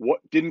 What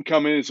didn't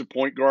come in as a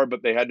point guard,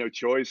 but they had no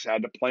choice.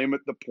 Had to play him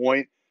at the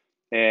point.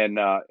 And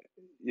I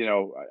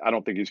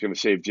don't think he's going to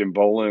save Jim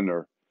Boland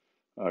or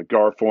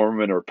Gar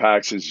Forman or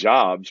Pax's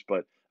jobs,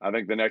 but I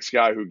think the next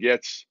guy who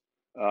gets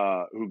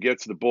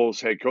the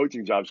Bulls head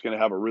coaching job is going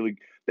to have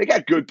they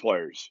got good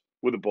players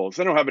with the Bulls.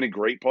 They don't have any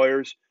great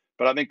players,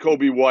 but I think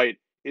Kobe White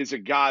is a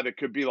guy that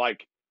could be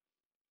like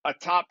a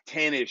top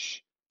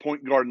 10-ish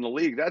point guard in the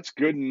league. That's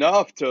good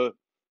enough to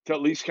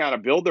at least kind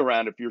of build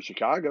around if you're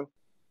Chicago.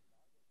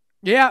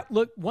 Yeah,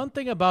 look, one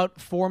thing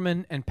about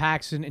Foreman and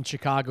Paxson in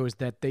Chicago is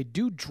that they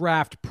do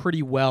draft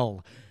pretty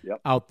well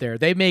out there.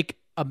 They make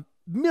a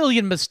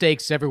million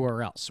mistakes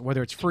everywhere else,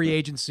 whether it's free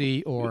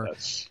agency or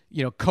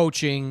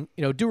coaching.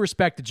 Due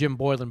respect to Jim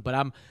Boylan, but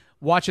I'm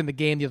watching the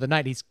game the other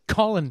night. He's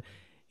calling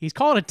He's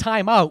calling a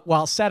timeout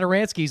while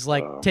Satoransky's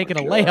taking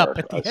a layup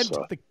at the end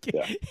of the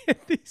game. Yeah.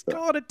 He's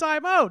calling a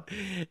timeout.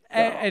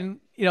 And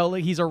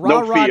he's a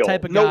rah-rah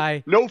type of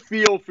guy. No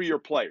feel for your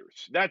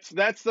players. That's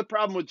the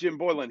problem with Jim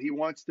Boylen. He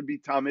wants to be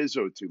Tom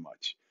Izzo too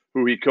much,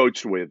 who he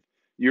coached with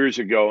years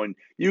ago. And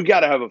you got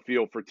to have a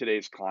feel for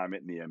today's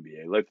climate in the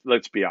NBA.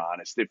 Let's be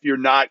honest. If you're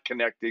not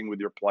connecting with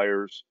your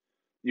players,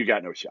 you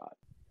got no shot.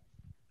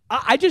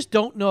 I just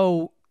don't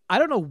know. I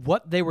don't know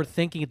what they were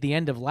thinking at the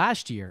end of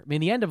last year. I mean,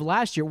 the end of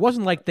last year, it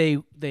wasn't like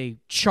they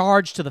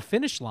charged to the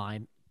finish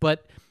line,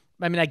 but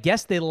I mean, I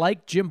guess they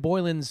liked Jim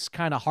Boylen's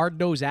kind of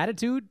hard-nosed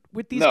attitude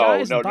with these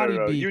guys. No.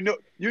 You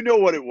know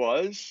what it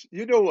was.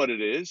 You know what it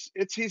is.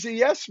 He's a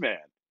yes man.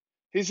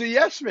 He's a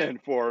yes man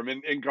for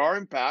him. And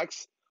Gar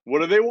Packs, what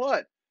do they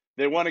want?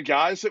 They wanted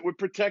guys that would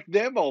protect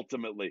them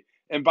ultimately.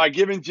 And by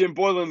giving Jim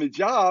Boylen the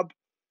job,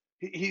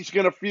 he's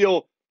going to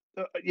feel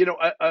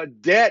a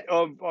debt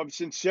of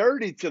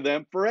sincerity to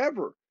them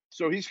forever.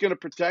 So he's going to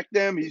protect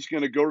them. He's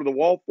going to go to the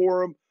wall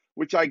for them,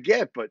 which I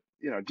get. But,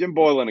 Jim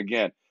Boylen,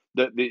 again,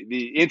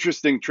 the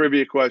interesting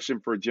trivia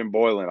question for Jim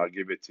Boylen, I'll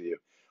give it to you,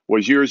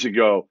 was years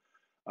ago.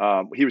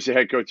 He was the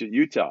head coach at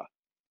Utah,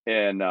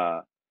 and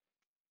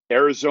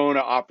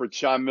Arizona offered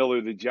Sean Miller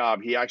the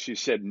job. He actually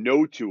said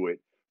no to it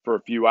for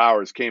a few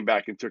hours, came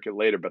back and took it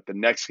later. But the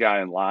next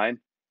guy in line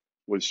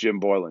was Jim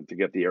Boylen to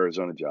get the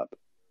Arizona job.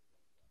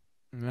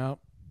 No.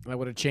 That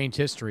would have changed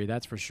history,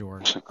 that's for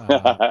sure.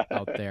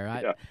 Out there,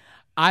 Yeah.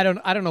 I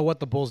don't know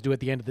what the Bulls do at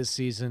the end of this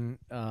season.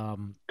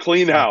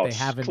 Clean house, they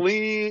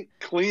haven't,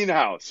 clean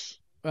house.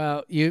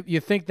 Well,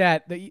 you think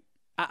that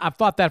I've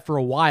thought that for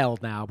a while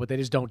now, but they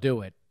just don't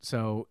do it.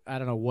 So I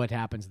don't know what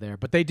happens there,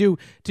 but they do.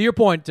 To your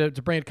point, to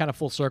bring it kind of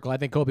full circle, I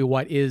think Kobe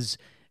White is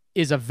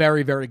a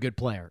very, very good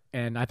player,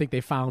 and I think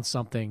they found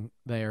something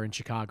there in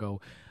Chicago.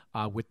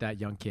 With that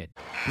young kid.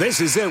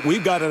 This is it.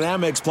 We've got an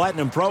Amex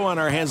Platinum Pro on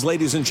our hands,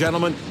 ladies and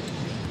gentlemen.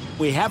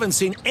 We haven't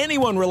seen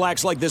anyone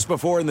relax like this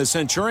before in the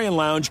Centurion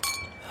Lounge.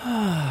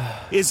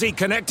 Is he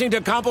connecting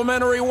to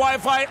complimentary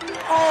Wi-Fi?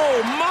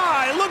 Oh,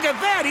 my. Look at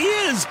that. He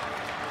is.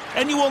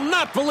 And you will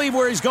not believe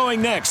where he's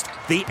going next.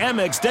 The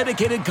Amex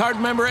dedicated card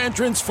member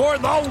entrance for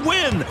the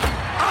win.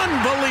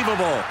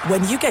 Unbelievable.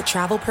 When you get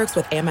travel perks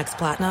with Amex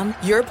Platinum,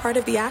 you're part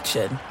of the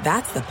action.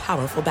 That's the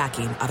powerful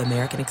backing of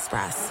American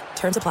Express.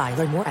 Terms apply.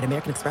 Learn more at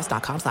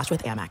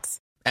americanexpress.com/withAmex.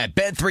 At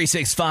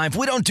Bet365,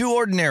 we don't do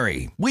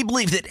ordinary. We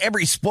believe that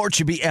every sport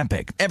should be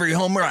epic. Every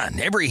home run,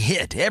 every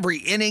hit, every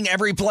inning,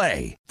 every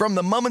play. From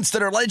the moments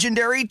that are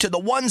legendary to the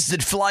ones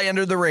that fly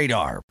under the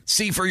radar.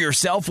 See for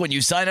yourself when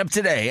you sign up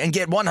today and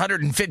get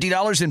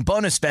 $150 in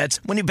bonus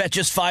bets when you bet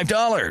just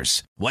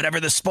 $5. Whatever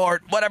the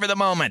sport, whatever the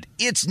moment,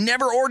 it's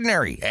never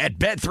ordinary at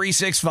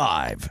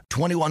Bet365.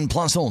 21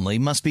 plus only.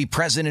 Must be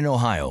present in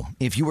Ohio.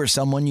 If you or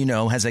someone you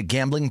know has a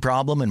gambling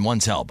problem and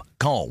wants help,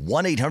 call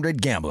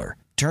 1-800-GAMBLER.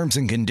 Terms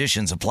and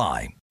conditions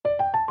apply.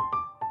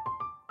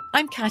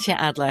 I'm Katya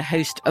Adler,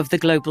 host of The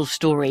Global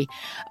Story.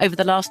 Over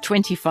the last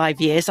 25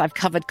 years, I've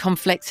covered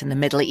conflicts in the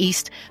Middle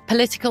East,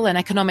 political and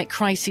economic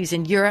crises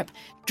in Europe,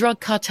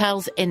 drug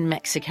cartels in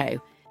Mexico.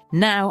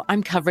 Now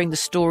I'm covering the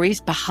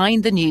stories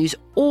behind the news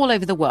all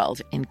over the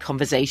world in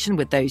conversation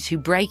with those who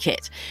break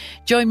it.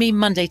 Join me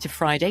Monday to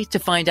Friday to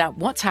find out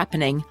what's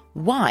happening,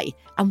 why,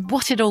 and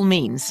what it all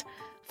means.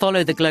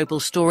 Follow The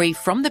Global Story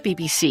from the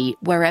BBC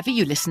wherever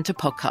you listen to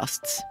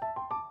podcasts.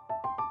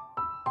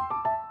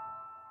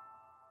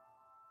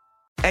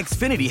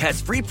 Xfinity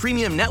has free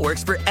premium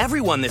networks for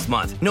everyone this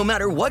month, no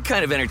matter what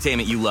kind of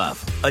entertainment you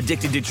love.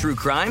 Addicted to true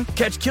crime?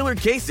 Catch killer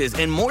cases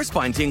and more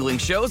spine-tingling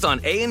shows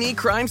on A&E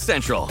Crime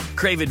Central.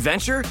 Crave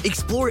adventure?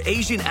 Explore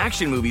Asian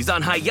action movies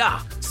on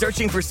Hi-YAH.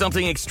 Searching for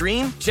something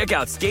extreme? Check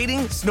out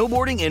skating,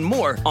 snowboarding, and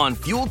more on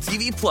Fuel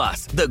TV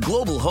Plus, the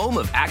global home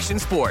of action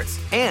sports.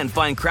 And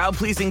find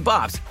crowd-pleasing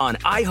bops on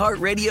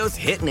iHeartRadio's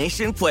Hit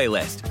Nation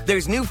playlist.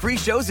 There's new free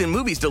shows and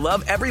movies to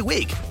love every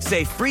week.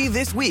 Say free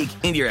this week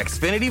in your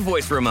Xfinity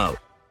voice remote.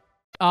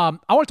 I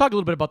want to talk a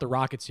little bit about the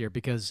Rockets here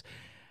because,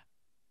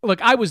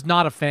 look, I was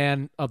not a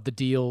fan of the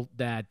deal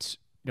that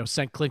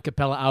sent Clint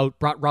Capella out,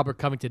 brought Robert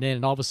Covington in,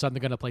 and all of a sudden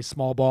they're going to play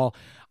small ball.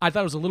 I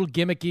thought it was a little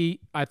gimmicky.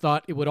 I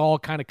thought it would all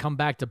kind of come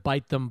back to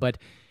bite them. But,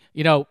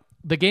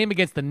 the game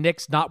against the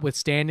Knicks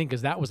notwithstanding,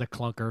 because that was a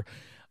clunker,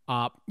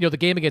 the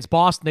game against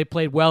Boston, they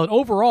played well. And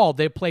overall,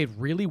 they played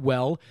really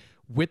well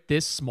with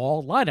this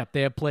small lineup.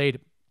 They have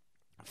played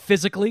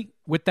physically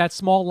with that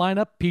small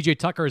lineup. PJ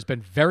Tucker has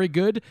been very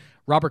good.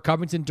 Robert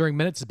Covington during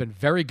minutes has been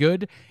very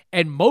good.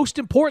 And most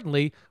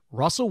importantly,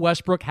 Russell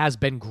Westbrook has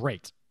been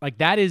great. Like,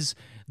 that is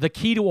the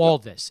key to all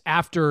this.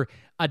 After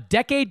a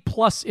decade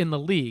plus in the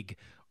league,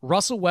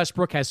 Russell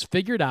Westbrook has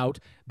figured out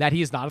that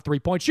he is not a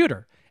three-point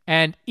shooter.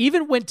 And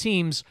even when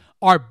teams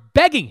are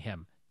begging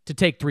him to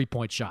take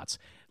three-point shots,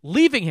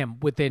 leaving him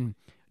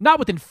not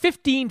within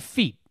 15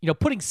 feet,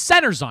 putting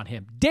centers on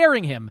him,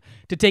 daring him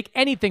to take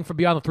anything from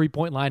beyond the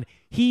three-point line,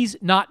 he's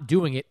not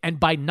doing it. And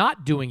by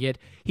not doing it,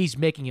 he's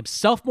making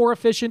himself more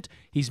efficient,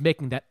 he's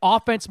making that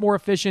offense more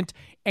efficient,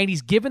 and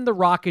he's given the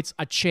Rockets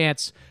a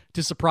chance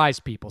to surprise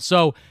people.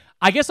 So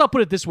I guess I'll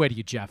put it this way to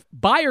you, Jeff.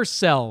 Buy or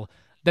sell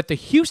that the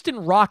Houston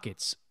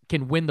Rockets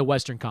can win the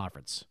Western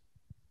Conference?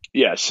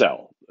 Yeah,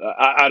 sell.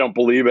 I don't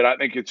believe it. I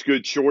think it's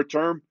good short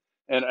term,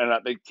 and I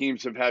think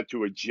teams have had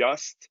to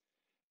adjust.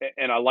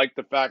 And I like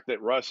the fact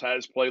that Russ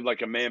has played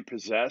like a man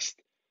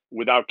possessed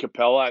without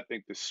Capella. I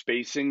think the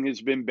spacing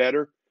has been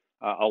better,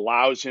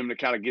 allows him to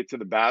kind of get to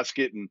the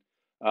basket and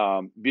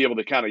be able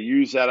to kind of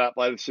use that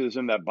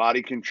athleticism, that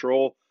body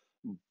control.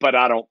 But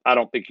I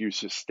don't think you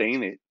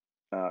sustain it.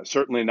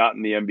 Certainly not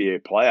in the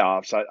NBA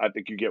playoffs. I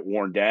think you get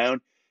worn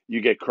down,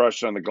 you get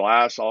crushed on the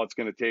glass. All it's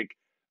going to take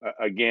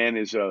again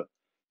is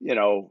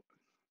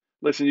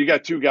listen, you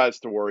got two guys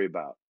to worry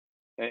about,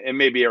 and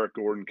maybe Eric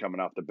Gordon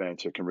coming off the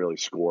bench that can really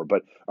score.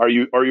 But are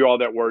you all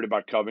that worried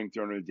about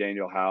Covington or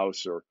Daniel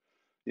House or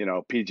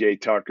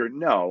PJ Tucker?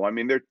 No, I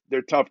mean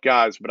they're tough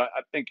guys, but I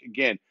think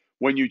again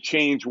when you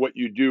change what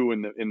you do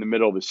in the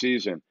middle of the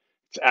season,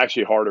 it's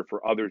actually harder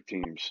for other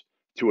teams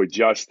to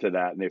adjust to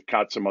that, and they've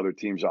caught some other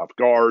teams off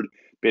guard,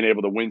 been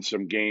able to win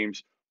some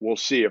games. We'll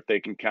see if they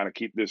can kind of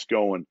keep this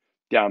going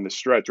down the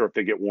stretch or if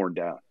they get worn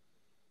down.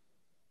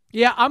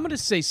 Yeah, I'm going to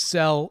say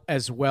sell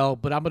as well,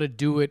 but I'm going to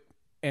do it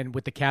and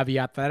with the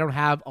caveat that I don't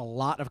have a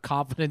lot of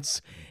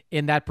confidence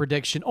in that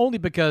prediction, only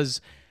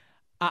because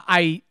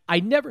I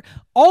never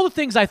 – all the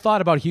things I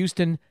thought about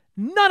Houston,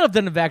 none of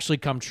them have actually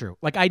come true.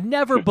 Like, I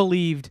never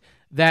believed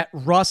that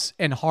Russ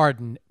and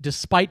Harden,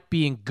 despite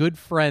being good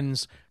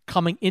friends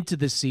coming into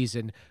this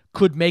season,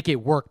 could make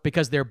it work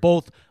because they're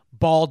both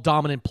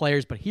ball-dominant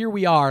players. But here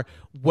we are,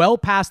 well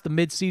past the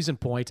midseason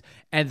point,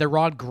 and they're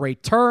on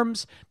great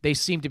terms. They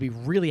seem to be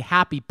really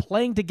happy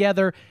playing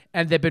together,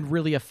 and they've been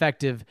really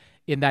effective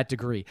in that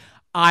degree.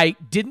 I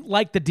didn't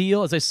like the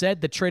deal, as I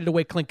said, that traded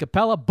away Clint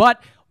Capella,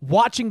 but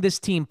watching this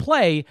team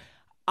play,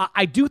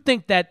 I do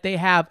think that they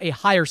have a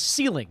higher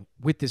ceiling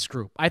with this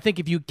group. I think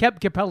if you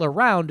kept Capella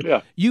around,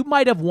 you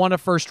might have won a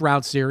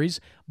first-round series,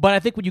 but I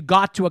think when you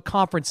got to a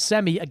conference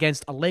semi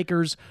against a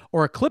Lakers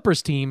or a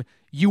Clippers team,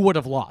 you would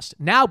have lost.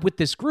 Now, with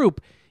this group,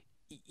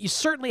 you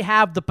certainly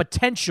have the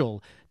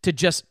potential to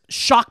just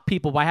shock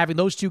people by having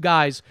those two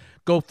guys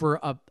go for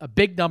a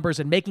big numbers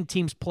and making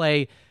teams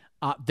play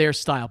their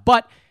style.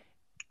 But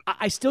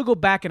I still go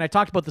back, and I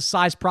talked about the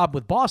size problem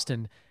with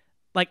Boston.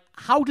 Like,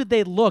 how did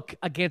they look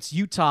against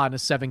Utah in a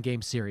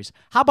 7-game series?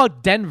 How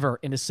about Denver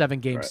in a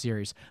 7-game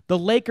series? The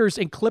Lakers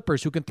and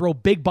Clippers who can throw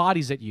big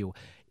bodies at you.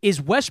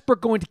 Is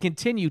Westbrook going to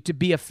continue to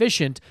be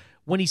efficient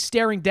when he's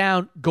staring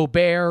down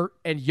Gobert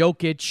and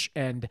Jokic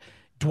and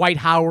Dwight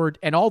Howard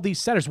and all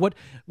these centers? What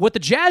the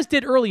Jazz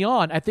did early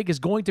on, I think, is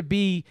going to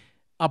be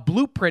a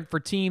blueprint for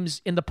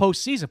teams in the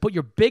postseason. Put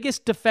your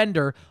biggest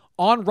defender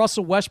on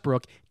Russell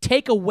Westbrook,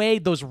 take away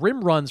those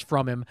rim runs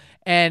from him,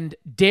 and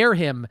dare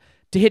him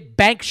to hit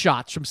bank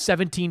shots from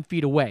 17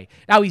 feet away.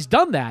 Now, he's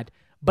done that,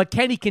 but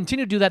can he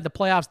continue to do that in the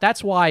playoffs?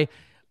 That's why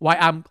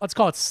I'm, let's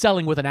call it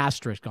selling with an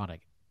asterisk on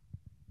it.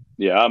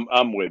 Yeah,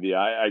 I'm with you.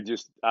 I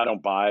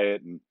don't buy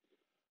it. And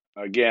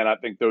again, I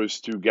think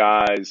those two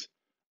guys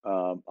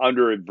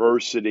under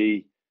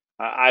adversity,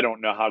 I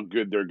don't know how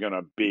good they're going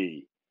to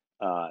be.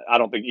 I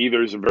don't think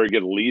either is a very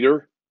good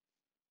leader,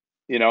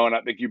 and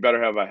I think you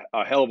better have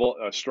a hell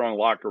of a strong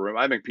locker room.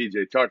 I think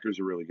PJ Tucker's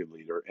a really good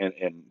leader.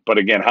 But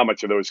again, how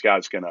much are those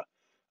guys going to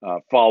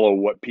follow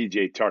what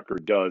PJ Tucker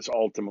does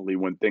ultimately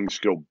when things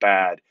go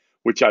bad,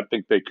 which I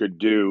think they could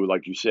do.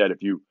 Like you said,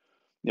 if you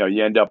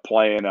end up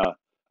playing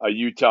a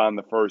Utah in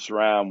the first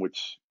round,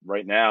 which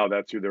right now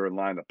that's who they're in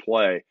line to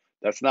play,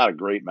 that's not a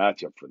great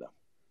matchup for them.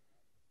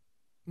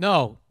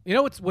 No. You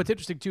know what's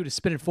interesting, too, to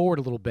spin it forward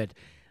a little bit?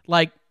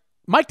 Like,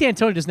 Mike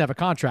D'Antoni doesn't have a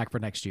contract for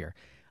next year.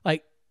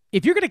 Like,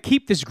 if you're going to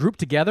keep this group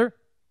together,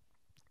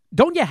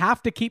 don't you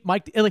have to keep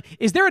Mike? Like,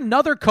 is there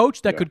another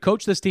coach that could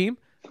coach this team?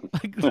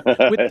 Like,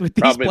 with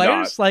these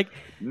players? Not. Like,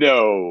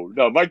 no.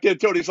 Mike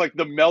D'Antoni's like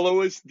the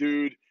mellowest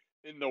dude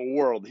in the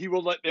world. He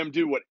will let them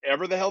do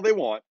whatever the hell they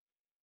want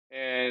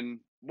and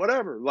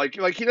whatever. Like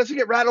he doesn't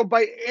get rattled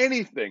by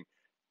anything.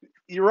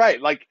 You're right.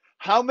 Like,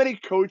 how many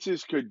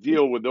coaches could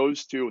deal with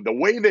those two, the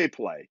way they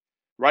play,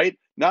 right?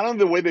 Not only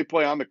the way they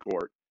play on the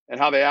court and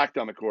how they act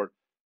on the court,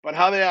 but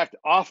how they act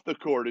off the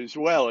court as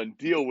well and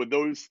deal with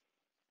those.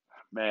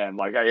 Man,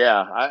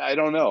 I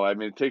don't know. I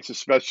mean, it takes a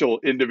special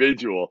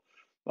individual.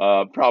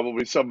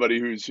 Probably somebody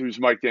who's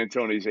Mike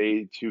D'Antoni's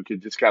age who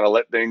could just kind of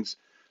let things,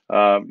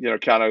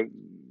 kind of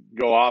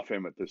go off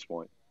him at this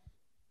point.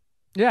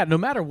 Yeah, no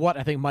matter what,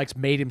 I think Mike's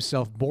made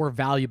himself more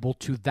valuable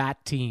to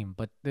that team.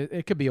 But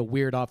it could be a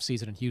weird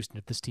offseason in Houston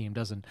if this team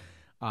doesn't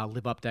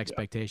live up to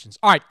expectations.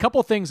 Yeah. All right, couple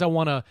of things I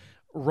want to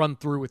run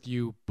through with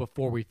you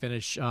before we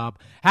finish.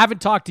 Haven't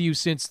talked to you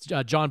since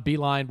John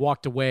Beilein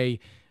walked away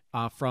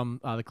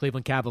from the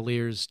Cleveland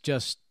Cavaliers.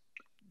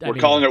 We're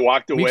calling it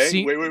walked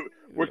away? Wait.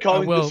 We're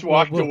calling this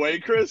walked away,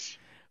 Chris?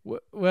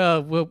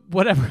 Well,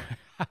 whatever.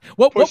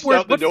 What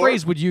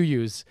phrase would you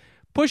use?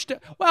 Pushed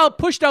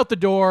out the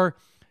door,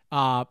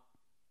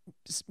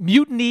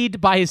 mutinied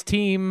by his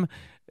team.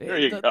 There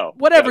you go.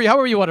 Whatever,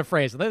 however you want to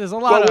phrase it. There's a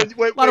lot of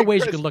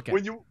ways Chris, you can look at it.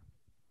 When you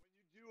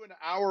do an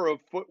hour of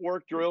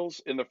footwork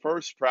drills in the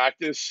first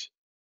practice,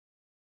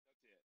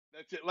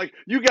 That's it. Like,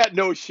 you got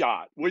no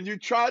shot. When you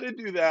try to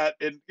do that,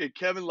 and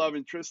Kevin Love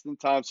and Tristan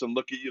Thompson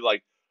look at you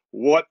like,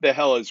 what the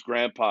hell is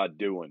Grandpa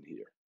doing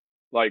here?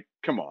 Like,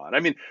 come on. I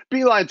mean,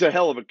 Beeline's a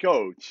hell of a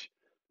coach,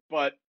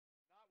 but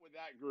not with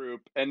that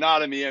group and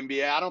not in the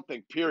NBA. I don't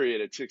think,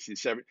 period, at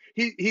 67.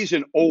 He's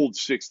an old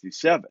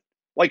 67.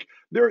 Like,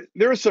 there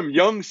are some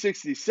young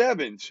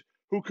 67s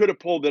who could have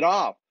pulled it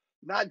off.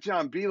 Not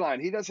John Beilein.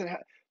 He doesn't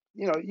have,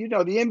 the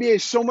NBA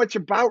is so much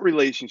about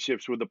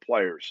relationships with the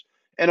players.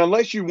 And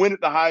unless you win at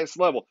the highest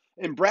level,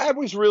 and Brad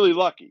was really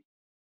lucky.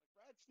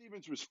 Brad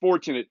Stevens was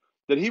fortunate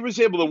that he was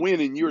able to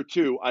win in year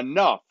 2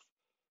 enough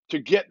to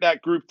get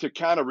that group to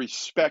kind of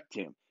respect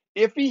him.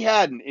 If he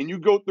hadn't, and you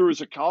go through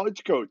as a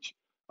college coach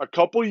a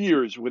couple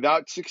years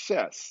without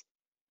success,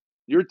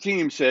 your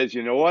team says,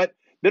 you know what?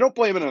 They don't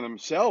blame it on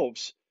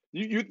themselves.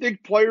 You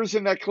think players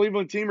in that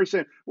Cleveland team are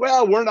saying,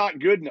 well, we're not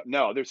good enough?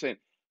 No, they're saying,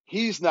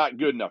 he's not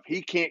good enough.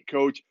 He can't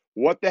coach.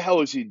 What the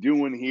hell is he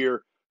doing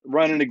here?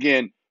 Running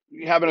again,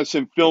 having us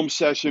in film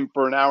session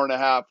for an hour and a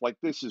half. Like,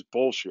 this is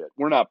bullshit.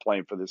 We're not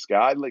playing for this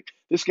guy. Like,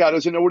 this guy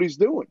doesn't know what he's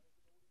doing.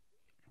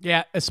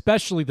 Yeah,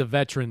 especially the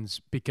veterans,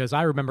 because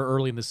I remember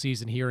early in the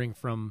season hearing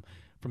from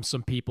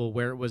some people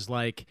where it was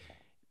like,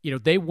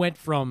 they went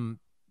from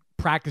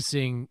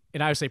practicing,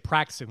 and I would say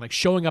practicing, like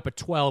showing up at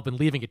 12 and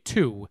leaving at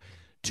 2,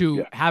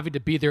 to having to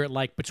be there at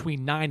like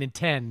between 9 and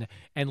 10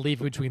 and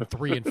leaving between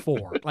 3 and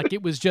 4. Like,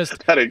 it was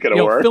just that ain't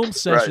gonna work. Film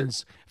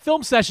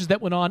sessions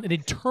that went on an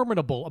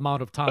interminable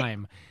amount of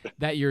time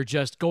that you're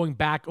just going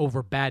back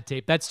over bad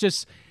tape. That's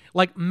just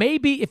like,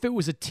 maybe if it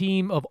was a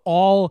team of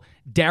all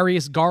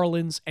Darius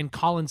Garlands and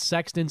Colin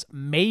Sextons,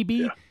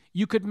 maybe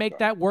you could make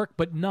that work,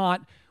 but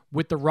not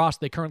with the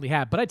roster they currently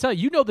have. But I tell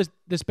you,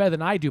 this better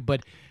than I do,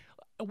 but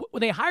when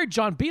they hired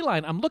John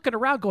Beilein, I'm looking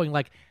around going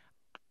like,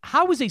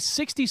 how is a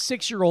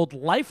 66-year-old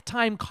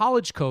lifetime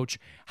college coach,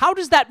 how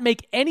does that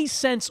make any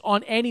sense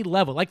on any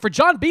level? Like, for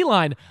John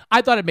Beilein,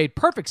 I thought it made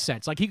perfect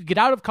sense. Like, he could get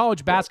out of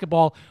college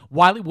basketball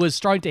while it was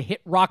starting to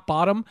hit rock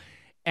bottom,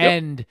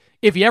 and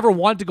if he ever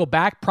wanted to go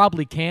back,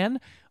 probably can.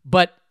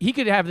 But he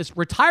could have this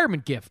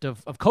retirement gift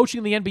of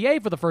coaching the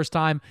NBA for the first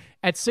time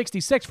at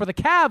 66. For the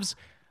Cavs,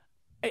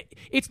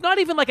 it's not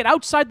even like an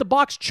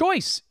outside-the-box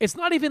choice. It's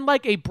not even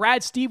like a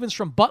Brad Stevens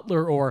from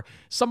Butler or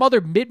some other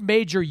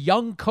mid-major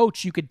young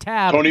coach you could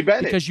tab Tony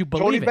Bennett. Because you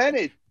believe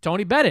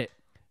Tony Bennett.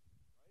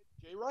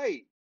 Jay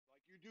Wright. Like,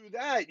 you do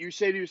that, you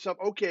say to yourself,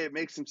 okay, it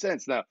makes some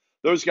sense. Now,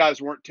 those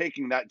guys weren't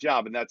taking that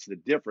job, and that's the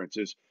difference.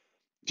 Is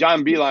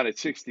John Beilein at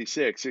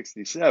 66,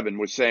 67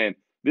 was saying,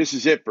 this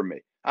is it for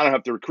me. I don't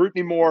have to recruit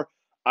anymore.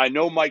 I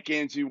know Mike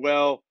Gansey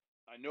well.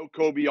 I know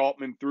Kobe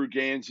Altman through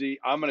Gansey.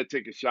 I'm going to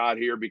take a shot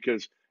here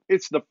because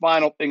it's the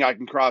final thing I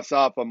can cross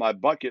off on my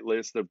bucket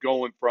list of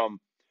going from,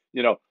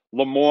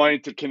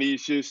 Lemoyne to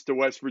Canisius to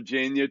West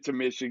Virginia to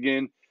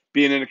Michigan,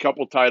 being in a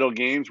couple title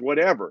games,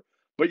 whatever.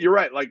 But you're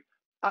right. Like,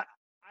 I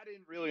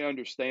didn't really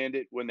understand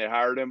it when they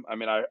hired him. I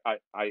mean,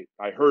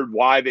 I heard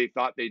why they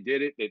thought they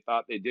did it. They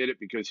thought they did it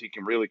because he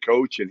can really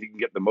coach and he can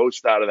get the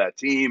most out of that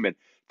team and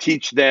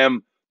teach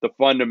them the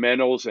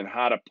fundamentals and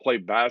how to play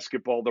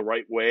basketball the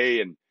right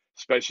way, and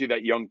especially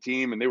that young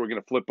team. And they were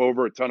going to flip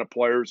over a ton of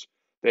players.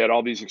 They had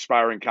all these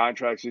expiring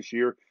contracts this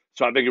year.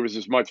 So I think it was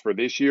as much for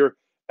this year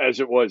as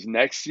it was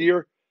next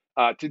year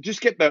to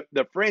just get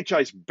the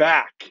franchise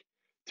back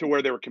to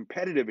where they were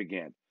competitive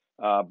again.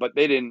 But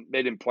they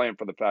didn't plan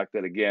for the fact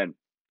that, again,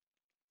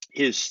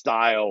 his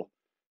style,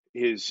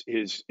 his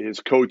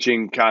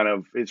coaching, kind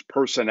of his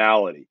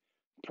personality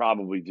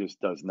probably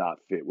just does not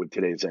fit with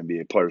today's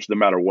NBA players, no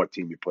matter what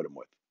team you put him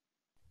with.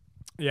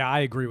 Yeah, I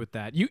agree with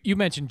that. You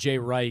mentioned Jay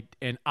Wright,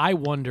 and I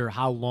wonder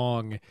how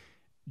long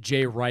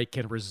Jay Wright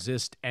can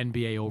resist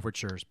NBA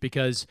overtures,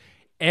 because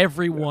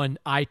everyone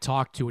I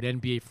talk to at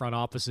NBA front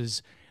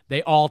offices,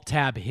 they all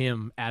tab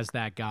him as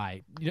that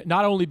guy.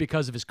 Not only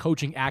because of his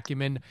coaching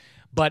acumen,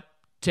 but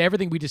to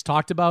everything we just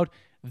talked about,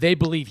 they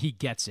believe he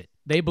gets it.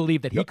 They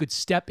believe that he could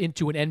step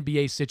into an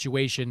NBA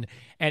situation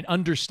and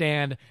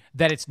understand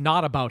that it's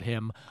not about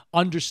him,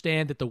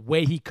 understand that the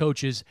way he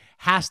coaches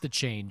has to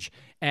change,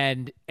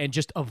 and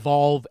just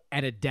evolve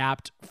and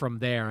adapt from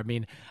there. I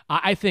mean,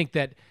 I think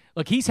that,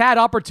 look, he's had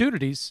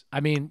opportunities.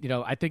 I mean,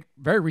 I think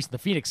very recently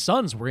the Phoenix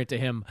Suns were into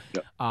him,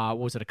 what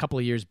was it, a couple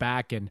of years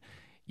back, and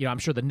I'm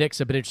sure the Knicks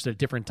have been interested at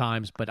different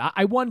times, but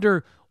I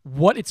wonder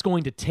what it's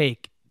going to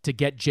take to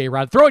get Jay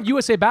Wright. Throw in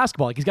USA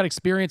Basketball. Like, he's got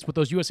experience with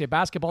those USA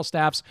Basketball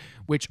staffs,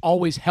 which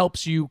always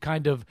helps you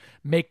kind of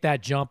make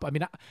that jump. I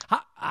mean,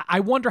 I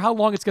wonder how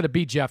long it's going to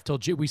be, Jeff, till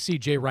we see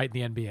Jay Wright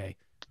in the NBA.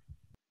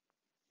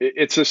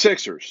 It's the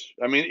Sixers.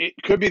 I mean, it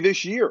could be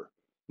this year.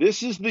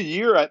 This is the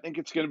year I think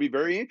it's going to be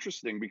very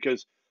interesting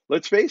because,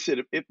 let's face it,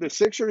 if the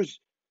Sixers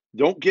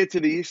don't get to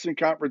the Eastern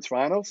Conference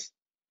Finals,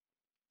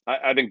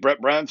 I think Brett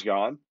Brown's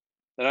gone,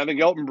 and I think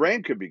Elton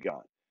Brand could be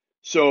gone.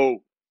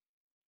 So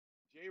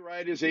Jay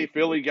Wright is a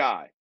Philly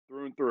guy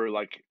through and through.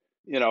 Like,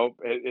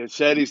 it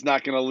said he's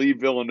not going to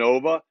leave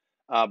Villanova,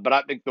 but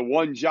I think the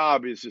one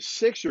job is the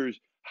Sixers.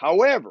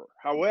 However,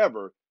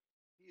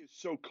 he is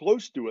so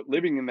close to it,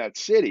 living in that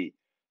city.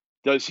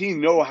 Does he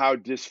know how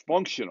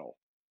dysfunctional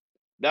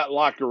that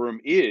locker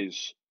room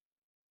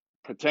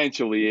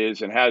potentially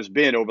is and has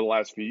been over the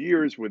last few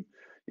years with,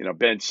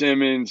 Ben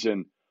Simmons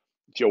and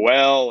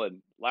Joel,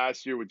 and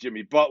last year with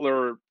Jimmy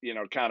Butler,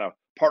 kind of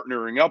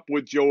partnering up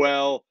with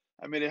Joel.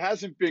 I mean, it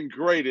hasn't been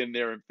great in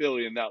there in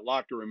Philly in that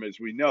locker room, as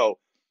we know.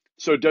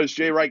 So does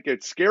Jay Wright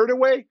get scared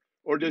away,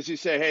 or does he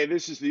say, hey,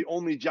 this is the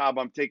only job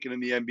I'm taking in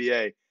the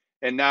NBA,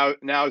 and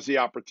now's the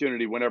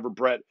opportunity whenever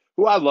Brett,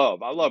 who I love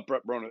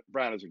Brett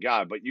Brown as a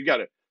guy, but you got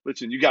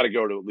to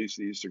go to at least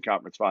the Eastern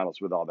Conference Finals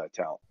with all that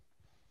talent.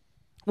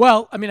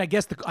 Well, I mean, I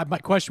guess my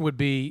question would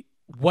be,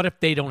 what if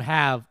they don't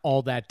have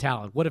all that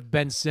talent? What if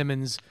Ben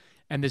Simmons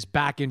and this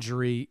back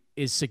injury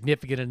is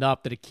significant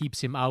enough that it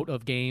keeps him out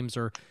of games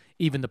or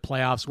even the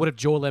playoffs? What if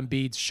Joel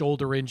Embiid's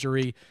shoulder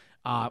injury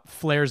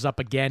flares up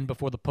again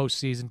before the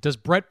postseason? Does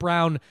Brett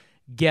Brown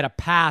get a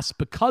pass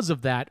because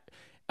of that?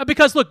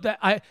 Because, look,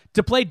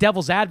 to play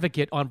devil's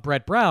advocate on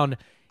Brett Brown,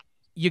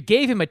 you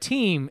gave him a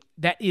team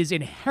that is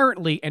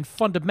inherently and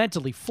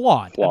fundamentally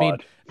flawed. I mean,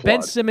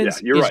 Ben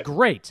Simmons is right.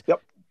 Great.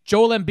 Yep.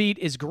 Joel Embiid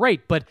is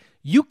great, but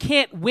you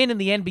can't win in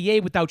the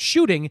NBA without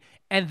shooting,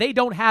 and they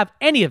don't have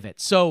any of it.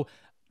 So,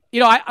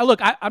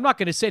 I'm not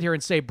going to sit here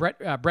and say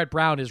Brett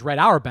Brown is Red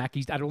Auerbach.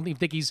 I don't even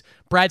think he's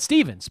Brad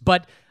Stevens.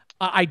 But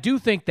I do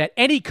think that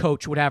any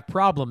coach would have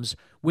problems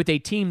with a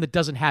team that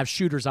doesn't have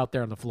shooters out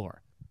there on the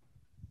floor.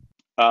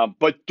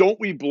 But don't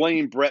we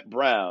blame Brett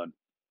Brown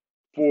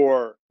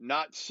for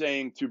not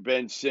saying to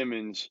Ben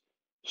Simmons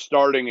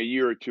starting a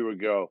year or two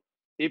ago,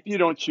 if you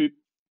don't shoot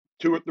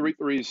 2 or 3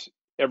 threes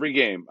every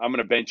game, I'm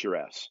going to bench your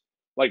ass.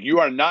 Like, you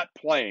are not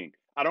playing.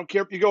 I don't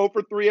care if you go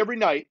for 3 every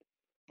night,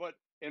 but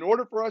in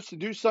order for us to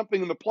do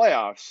something in the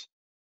playoffs,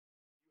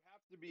 you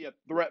have to be a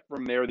threat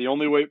from there. The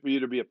only way for you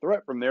to be a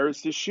threat from there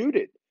is to shoot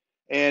it.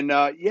 And,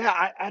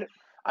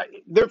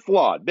 they're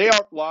flawed. They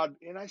are flawed.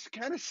 And I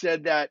kind of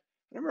said that.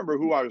 I don't remember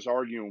who I was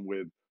arguing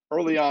with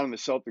early on in the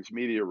Celtics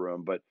media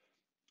room, but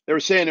they were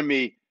saying to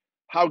me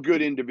how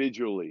good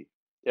individually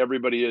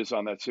everybody is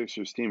on that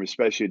Sixers team,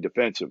 especially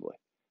defensively.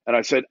 And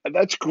I said,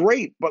 that's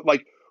great, but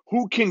like,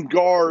 who can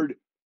guard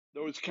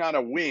those kind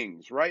of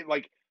wings, right?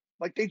 Like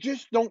they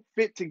just don't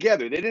fit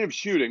together. They didn't have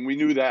shooting. We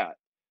knew that.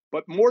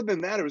 But more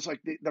than that, it was like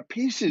the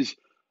pieces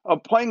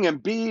of playing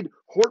Embiid,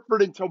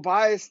 Horford, and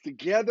Tobias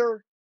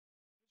together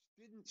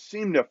didn't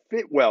seem to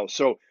fit well.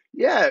 So,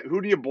 yeah,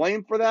 who do you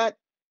blame for that?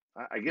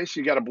 I guess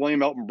you got to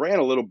blame Elton Brand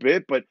a little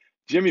bit, but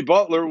Jimmy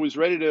Butler was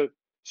ready to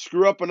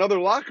screw up another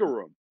locker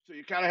room. So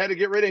you kind of had to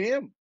get rid of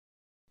him.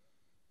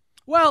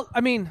 Well,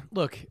 I mean,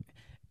 look,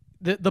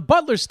 the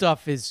Butler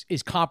stuff is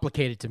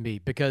complicated to me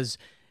because,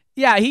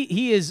 yeah,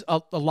 he is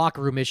a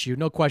locker room issue,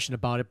 no question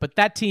about it. But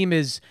that team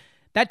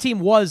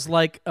was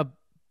like a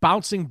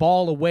bouncing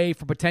ball away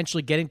from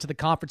potentially getting to the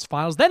conference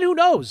finals. Then who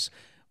knows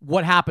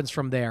what happens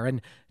from there?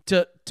 And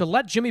to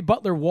let Jimmy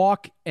Butler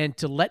walk and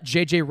to let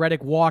JJ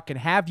Redick walk and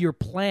have your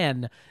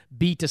plan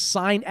be to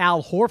sign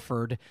Al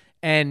Horford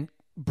and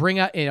bring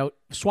out,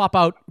 swap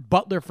out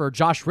Butler for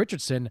Josh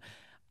Richardson,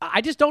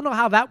 I just don't know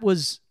how that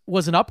was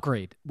an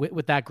upgrade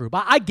with that group.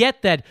 I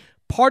get that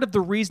part of the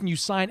reason you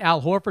sign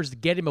Al Horford is to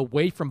get him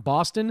away from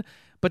Boston,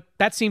 but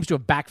that seems to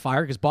have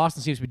backfired because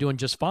Boston seems to be doing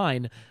just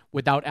fine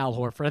without Al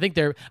Horford.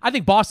 I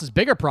think Boston's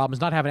bigger problem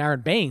is not having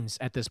Aaron Baines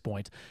at this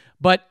point.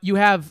 But you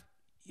have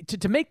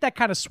to make that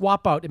kind of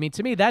swap out. I mean,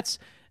 to me, that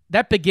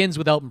begins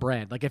with Elton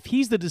Brand. Like, if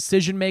he's the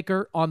decision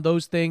maker on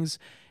those things,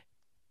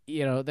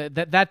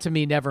 that to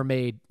me never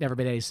made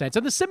any sense.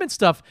 And the Simmons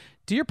stuff,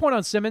 to your point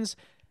on Simmons,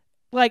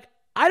 like,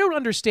 I don't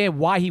understand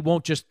why he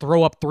won't just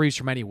throw up threes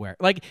from anywhere.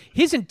 Like,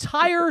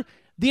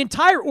 the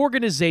entire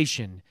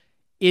organization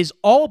is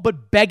all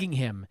but begging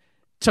him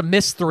to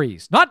miss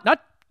threes. Not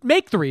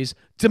make threes,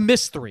 to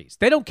miss threes.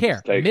 They don't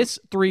care. Miss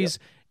threes,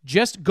 yep.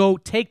 Just go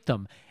take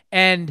them.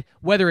 And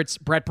whether it's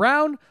Brett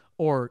Brown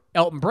or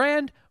Elton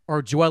Brand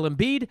or Joel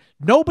Embiid,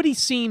 nobody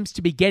seems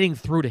to be getting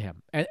through to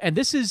him. And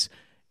this is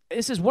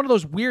one of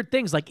those weird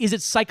things. Like, is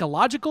it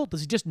psychological?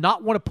 Does he just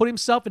not want to put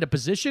himself in a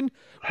position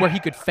where he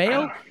could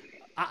fail?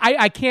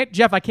 I can't,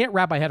 Jeff, I can't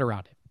wrap my head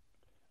around it.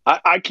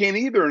 I can't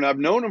either, and I've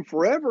known him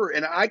forever,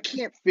 and I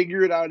can't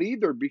figure it out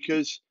either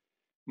because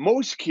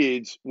most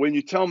kids, when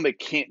you tell them they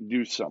can't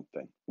do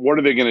something, what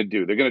are they going to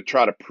do? They're going to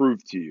try to prove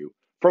to you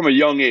from a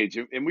young age.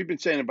 And we've been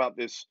saying about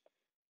this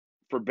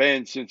for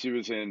Ben since he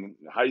was in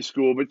high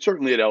school, but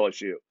certainly at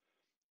LSU.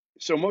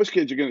 So most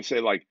kids are going to say,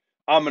 like,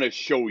 I'm going to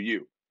show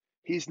you.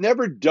 He's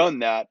never done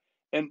that,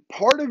 and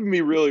part of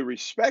me really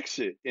respects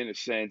it in a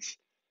sense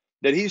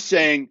that he's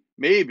saying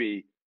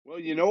maybe, well,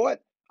 you know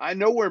what? I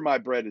know where my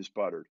bread is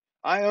buttered.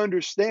 I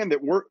understand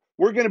that we're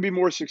going to be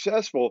more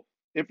successful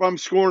if I'm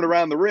scoring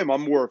around the rim.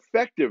 I'm more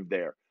effective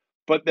there.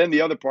 But then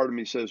the other part of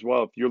me says,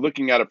 well, if you're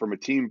looking at it from a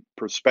team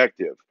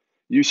perspective,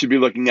 you should be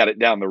looking at it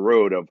down the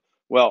road of,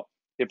 well,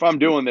 if I'm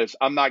doing this,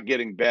 I'm not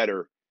getting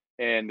better,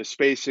 and the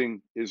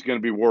spacing is going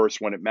to be worse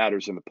when it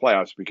matters in the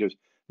playoffs because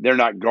they're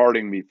not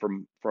guarding me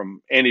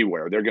from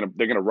anywhere. They're going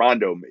to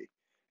rondo me,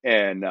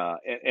 and I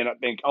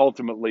think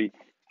ultimately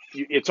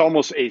it's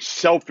almost a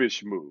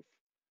selfish move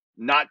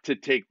not to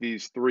take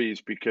these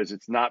threes because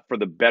it's not for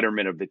the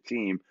betterment of the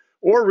team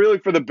or really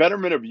for the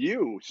betterment of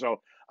you.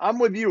 So I'm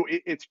with you.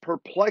 It's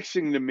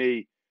perplexing to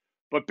me,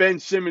 but Ben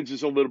Simmons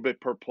is a little bit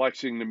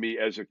perplexing to me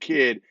as a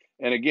kid.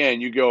 And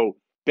again, you go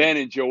Ben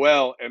and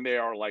Joel, and they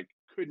are like,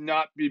 could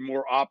not be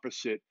more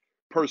opposite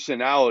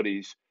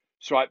personalities.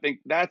 So I think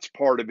that's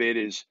part of it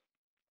is,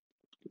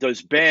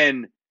 does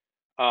Ben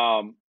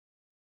kind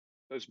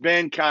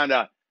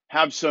of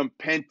have some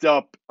pent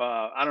up,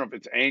 I don't know if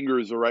it's anger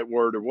is the right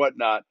word or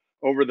whatnot,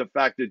 over the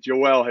fact that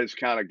Joel has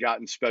kind of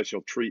gotten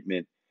special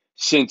treatment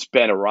since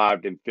Ben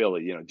arrived in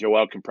Philly. You know,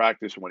 Joel can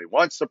practice when he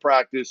wants to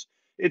practice.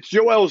 It's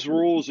Joel's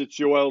rules. It's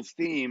Joel's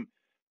team.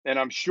 And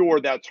I'm sure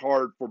that's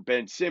hard for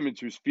Ben Simmons,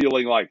 who's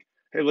feeling like,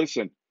 hey,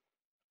 listen,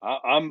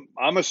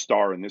 I'm a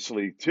star in this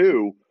league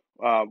too.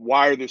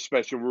 Why are there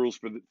special rules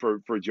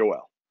for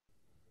Joel?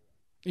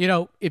 You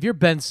know, if you're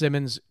Ben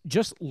Simmons,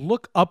 just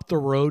look up the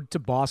road to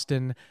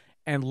Boston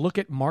and look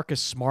at Marcus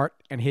Smart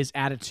and his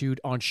attitude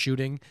on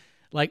shooting.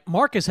 Like,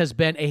 Marcus has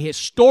been a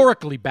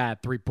historically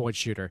bad three-point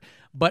shooter,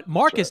 but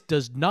Marcus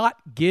does not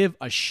give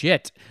a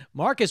shit.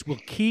 Marcus will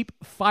keep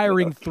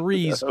firing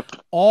threes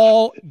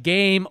all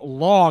game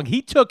long.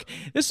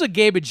 This is a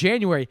game in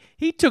January.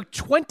 He took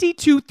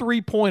 22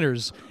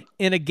 three-pointers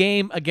in a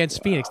game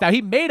against Phoenix. Now,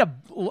 he made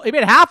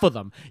half of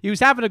them. He was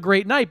having a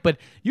great night, but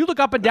you look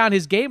up and down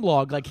his game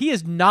log, like, he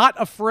is not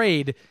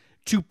afraid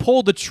to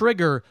pull the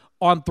trigger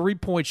on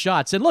three-point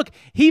shots. And look,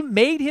 he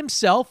made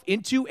himself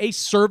into a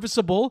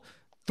serviceable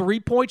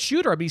three-point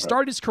shooter. I mean, he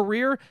started his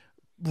career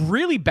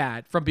really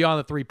bad from beyond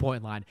the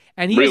three-point line,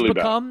 and he's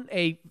become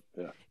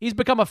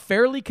a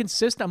fairly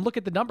consistent. I'm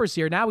looking at the numbers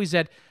here now. He's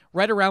at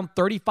right around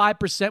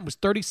 35%. Was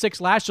 36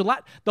 last year.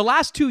 The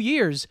last 2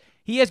 years,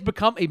 he has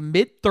become a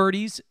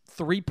mid-30s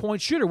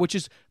three-point shooter, which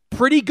is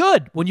pretty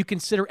good when you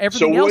consider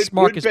everything else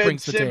Marcus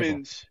brings to the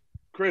table.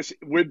 Chris,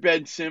 would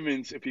Ben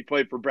Simmons, if he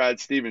played for Brad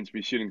Stevens,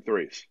 be shooting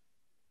threes?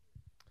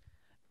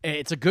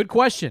 It's a good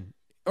question.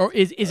 Or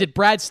is it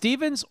Brad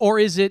Stevens, or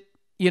is it,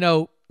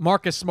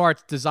 Marcus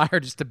Smart's desire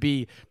just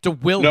to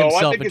will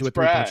himself into a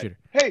three-point shooter?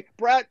 Hey,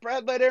 Brad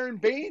let Aaron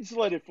Baines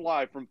let it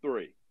fly from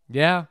three.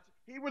 Yeah.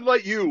 He would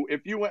let you,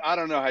 if you went, I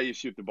don't know how you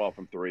shoot the ball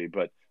from three,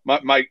 but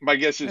my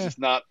guess is it's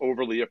not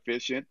overly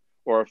efficient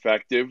or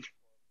effective,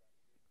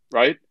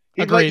 right?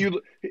 He'd let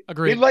you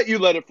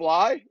let it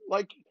fly.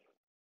 Like,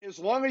 as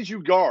long as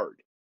you guard,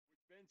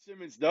 Ben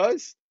Simmons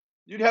does,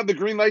 you'd have the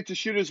green light to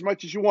shoot as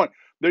much as you want.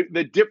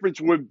 The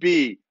difference would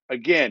be,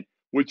 again,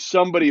 would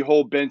somebody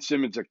hold Ben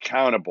Simmons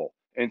accountable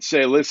and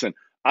say, listen,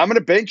 I'm going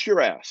to bench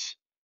your ass.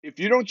 If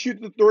you don't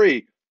shoot the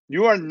three,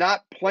 you are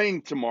not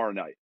playing tomorrow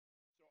night.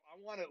 So I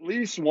want at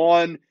least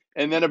one,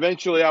 and then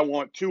eventually I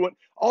want two.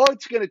 All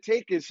it's going to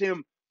take is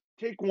him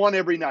take one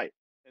every night,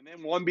 and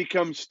then one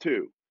becomes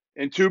two,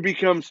 and two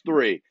becomes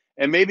three,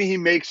 and maybe he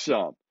makes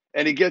some,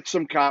 and he gets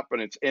some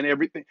confidence and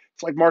everything.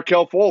 It's like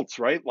Markelle Fultz,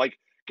 right? Like,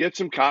 get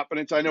some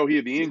confidence. I know he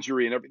had the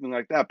injury and everything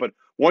like that, but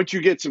once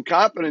you get some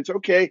confidence,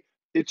 okay,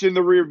 it's in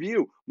the rear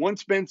view.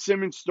 Once Ben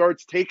Simmons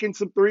starts taking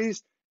some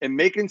threes and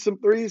making some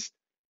threes,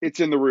 it's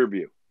in the rear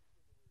view.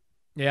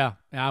 Yeah,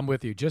 I'm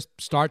with you. Just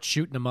start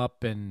shooting them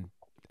up and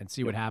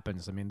see what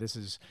happens. I mean,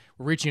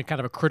 we're reaching a kind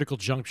of a critical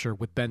juncture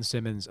with Ben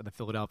Simmons and the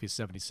Philadelphia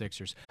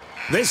 76ers.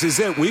 This is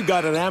it. We've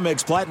got an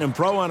Amex Platinum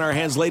Pro on our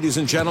hands, ladies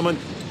and gentlemen.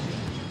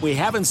 We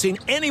haven't seen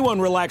anyone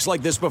relax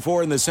like this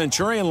before in the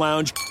Centurion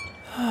Lounge.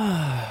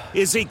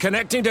 Is he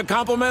connecting to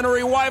complimentary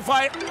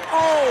Wi-Fi?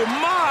 Oh,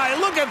 my.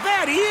 Look at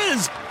that. He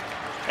is.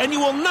 And you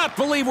will not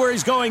believe where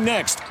he's going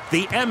next.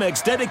 The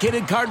Amex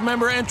dedicated card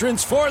member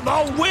entrance for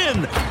the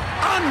win.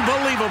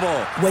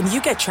 Unbelievable. When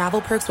you get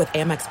travel perks with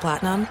Amex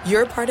Platinum,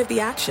 you're part of the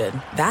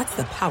action. That's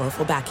the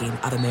powerful backing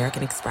of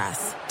American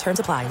Express. Terms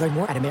apply. Learn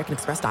more at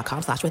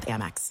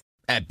americanexpress.com/withAmex.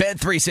 At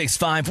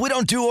Bet365, we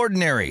don't do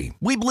ordinary.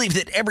 We believe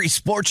that every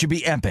sport should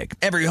be epic.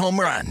 Every home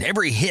run,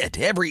 every hit,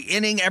 every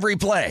inning, every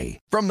play.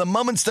 From the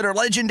moments that are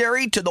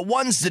legendary to the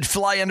ones that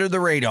fly under the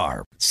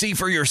radar. See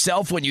for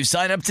yourself when you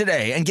sign up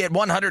today and get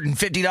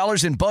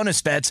 $150 in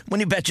bonus bets when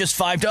you bet just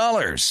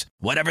 $5.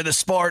 Whatever the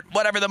sport,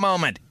 whatever the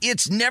moment,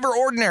 it's never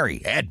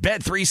ordinary at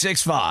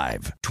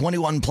Bet365.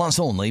 21 plus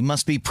only.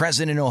 Must be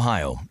present in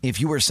Ohio.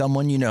 If you or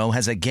someone you know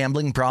has a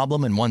gambling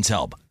problem and wants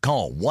help,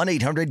 call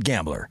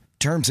 1-800-GAMBLER.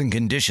 Terms and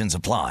conditions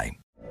apply.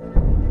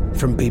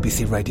 From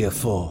BBC Radio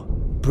 4,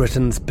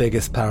 Britain's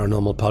biggest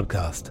paranormal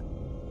podcast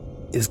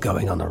is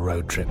going on a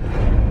road trip.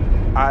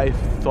 I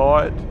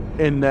thought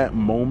in that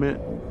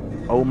moment,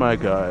 oh my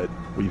God,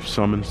 we've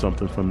summoned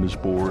something from this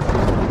board.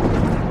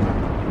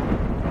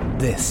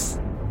 This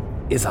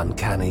is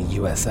Uncanny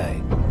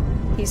USA.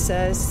 He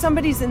says,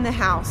 somebody's in the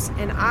house,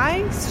 and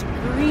I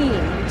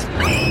screamed.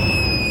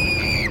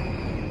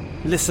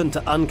 Listen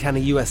to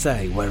Uncanny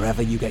USA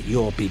wherever you get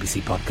your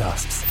BBC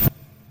podcasts,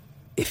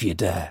 if you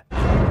dare.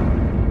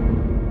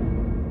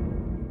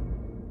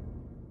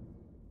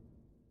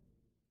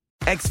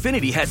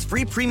 Xfinity has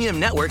free premium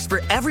networks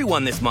for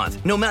everyone this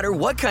month, no matter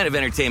what kind of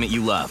entertainment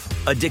you love.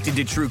 Addicted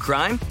to true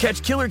crime?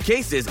 Catch killer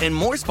cases and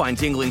more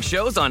spine-tingling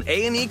shows on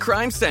A&E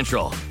Crime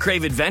Central.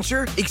 Crave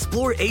adventure?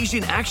 Explore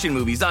Asian action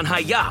movies on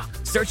Hi-YAH.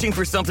 Searching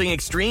for something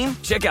extreme?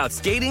 Check out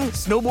skating,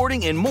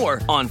 snowboarding, and more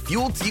on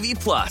Fuel TV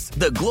Plus,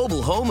 the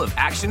global home of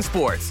action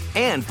sports.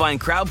 And find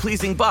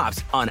crowd-pleasing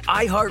bops on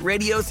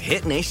iHeartRadio's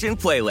Hit Nation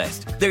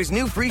playlist. There's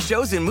new free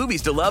shows and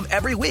movies to love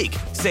every week.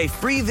 Say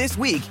free this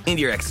week in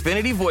your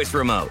Xfinity voice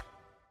remote.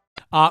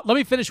 Let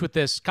me finish with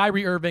this.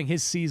 Kyrie Irving,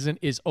 his season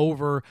is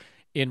over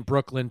in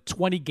Brooklyn.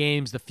 20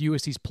 games, the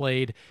fewest he's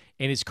played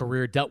in his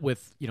career. Dealt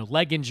with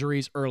leg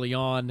injuries early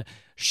on.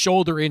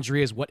 Shoulder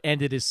injury is what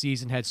ended his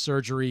season. Had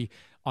surgery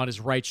on his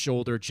right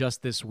shoulder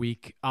just this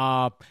week.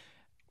 How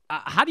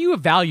do you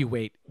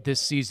evaluate this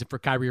season for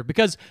Kyrie Irving?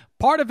 Because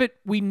part of it,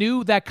 we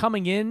knew that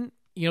coming in,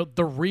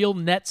 the real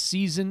Nets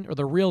season or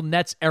the real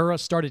Nets era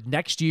started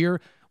next year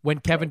when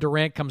Kevin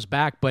Durant comes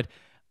back. But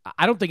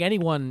I don't think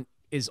anyone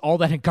is all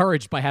that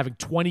encouraged by having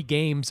 20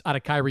 games out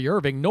of Kyrie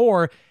Irving,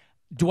 nor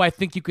do I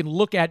think you can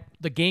look at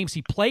the games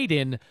he played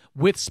in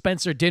with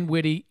Spencer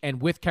Dinwiddie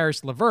and with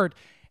Karis LeVert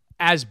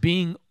as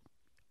being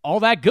all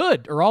that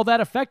good or all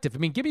that effective. I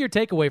mean, give me your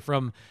takeaway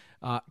from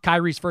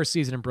Kyrie's first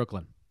season in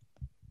Brooklyn.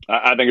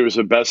 I think it was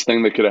the best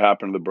thing that could have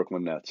happened to the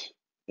Brooklyn Nets.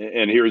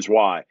 And here's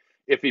why.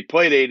 If he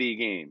played 80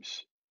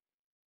 games,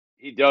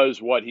 he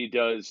does what he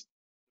does to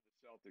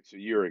the Celtics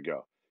a year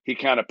ago. He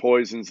kind of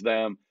poisons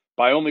them.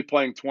 By only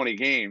playing 20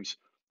 games,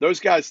 those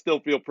guys still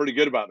feel pretty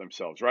good about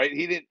themselves, right?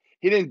 He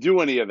didn't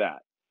do any of that.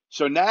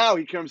 So now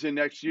he comes in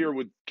next year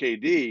with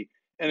KD,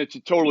 and it's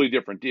a totally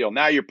different deal.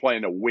 Now you're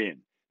playing to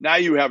win. Now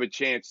you have a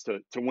chance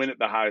to win at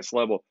the highest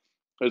level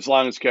as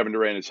long as Kevin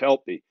Durant is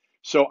healthy.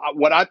 So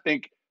what I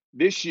think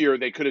this year,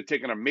 they could have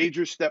taken a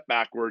major step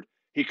backward.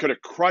 He could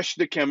have crushed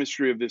the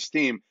chemistry of this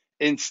team.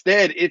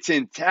 Instead, it's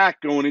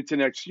intact going into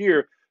next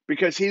year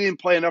because he didn't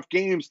play enough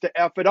games to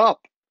F it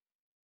up.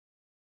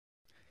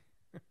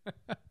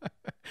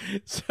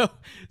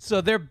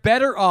 So they're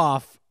better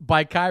off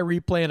by Kyrie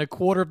playing a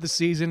quarter of the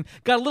season.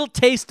 Got a little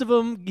taste of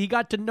him. He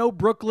got to know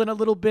Brooklyn a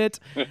little bit.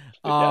 Yes.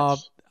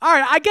 All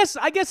right, I guess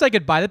I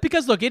could buy that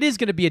because, look, it is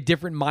going to be a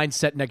different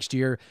mindset next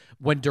year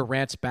when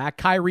Durant's back.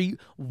 Kyrie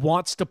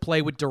wants to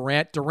play with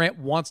Durant. Durant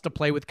wants to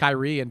play with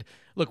Kyrie. And,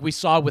 look, we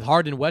saw with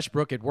Harden and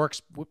Westbrook, it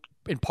works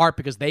in part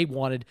because they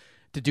wanted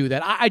to do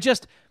that.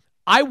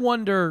 I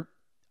wonder,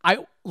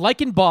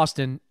 like in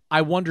Boston,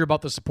 I wonder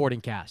about the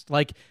supporting cast.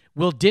 Like,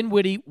 will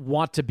Dinwiddie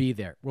want to be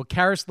there? Will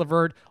Karis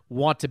LeVert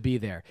want to be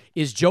there?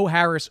 Is Joe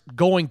Harris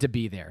going to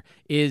be there?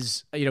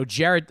 Is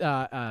Jared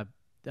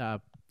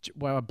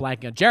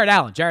blanking on Jared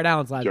Allen? Jared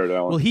Allen's last.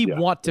 Will he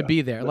want to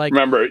be there? Like,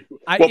 remember,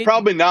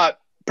 probably not.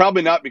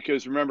 Probably not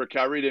because remember,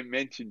 Kyrie didn't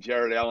mention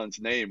Jared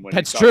Allen's name when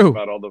he talked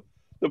about all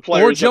the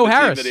players or Joe on the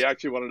Harris team that he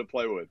actually wanted to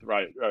play with.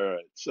 Right.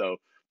 So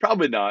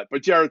probably not.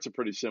 But Jared's a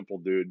pretty simple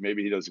dude.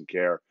 Maybe he doesn't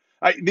care.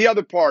 The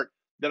other part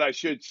that I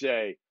should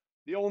say.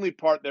 The only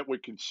part that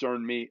would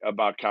concern me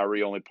about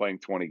Kyrie only playing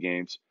 20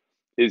 games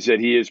is that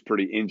he is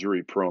pretty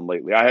injury prone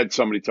lately. I had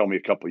somebody tell me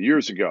a couple of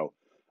years ago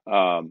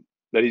that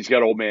he's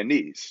got old man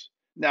knees.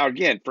 Now,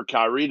 again, for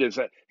Kyrie,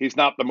 he's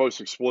not the most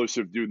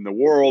explosive dude in the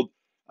world.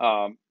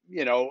 I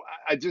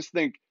just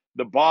think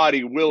the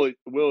body will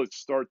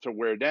start to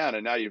wear down.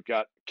 And now you've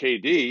got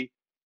KD,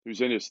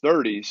 who's in his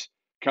 30s,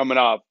 coming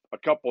off a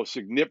couple of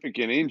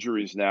significant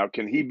injuries now.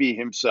 Can he be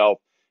himself?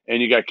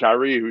 And you got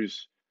Kyrie,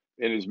 who's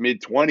in his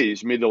mid to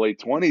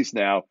late 20s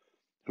now,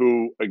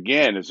 who,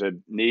 again, has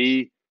had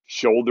knee,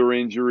 shoulder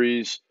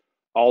injuries,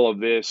 all of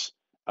this.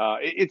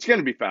 It's going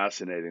to be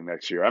fascinating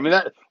next year. I mean,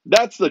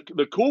 that's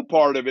the cool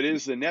part of it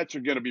is the Nets are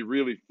going to be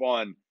really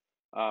fun.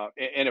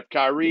 And if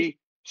Kyrie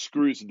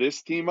screws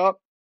this team up,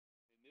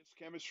 this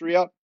chemistry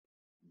up,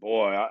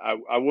 boy,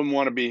 I wouldn't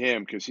want to be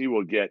him because he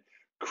will get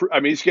 – I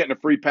mean, he's getting a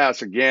free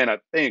pass again, I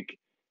think,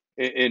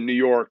 in New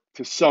York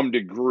to some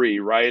degree,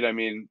 right? I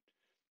mean,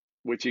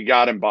 which he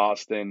got in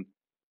Boston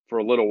for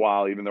a little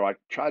while, even though I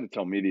try to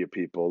tell media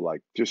people, like,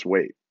 just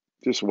wait.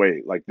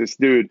 Like, this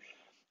dude,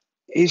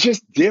 he's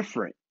just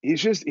different.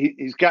 He's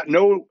got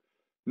no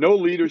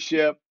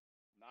leadership,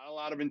 not a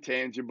lot of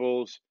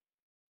intangibles,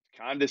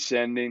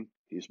 condescending.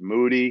 He's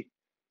moody.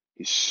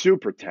 He's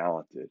super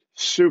talented,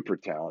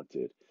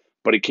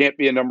 but he can't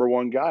be a number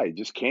one guy. He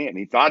just can't.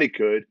 He thought he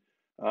could.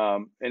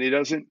 And he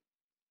doesn't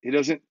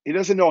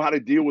know how to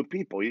deal with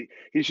people.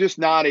 He's just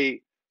not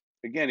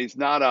he's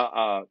not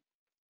a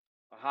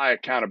high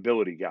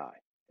accountability guy.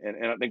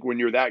 And I think when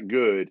you're that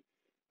good,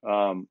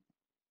 and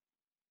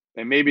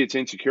maybe it's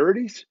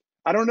insecurities,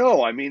 I don't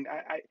know. I mean,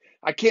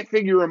 I can't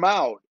figure him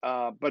out.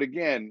 But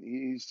again,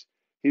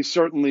 he's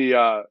certainly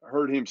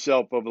hurt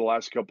himself over the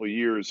last couple of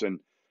years, and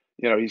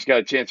he's got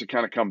a chance to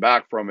kind of come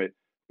back from it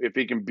if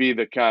he can be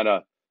the kind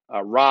of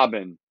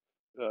Robin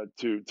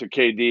to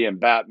KD and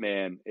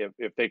Batman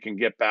if they can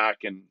get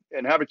back and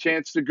have a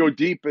chance to go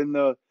deep in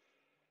the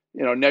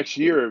next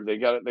year. They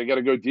got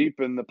to go deep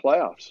in the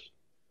playoffs.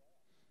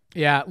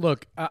 Yeah,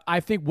 look,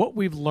 I think what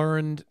we've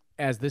learned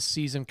as this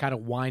season kind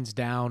of winds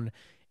down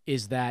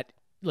is that,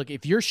 look,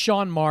 if you're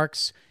Sean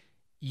Marks,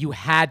 you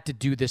had to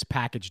do this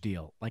package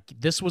deal. Like,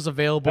 this was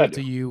available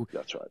to you.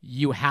 That's right.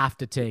 You have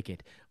to take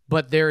it.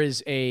 But there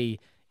is a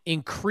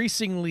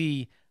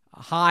increasingly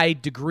high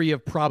degree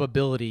of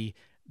probability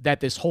that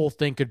this whole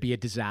thing could be a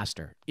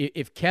disaster.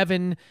 If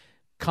Kevin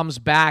comes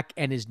back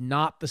and is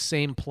not the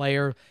same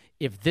player,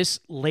 if this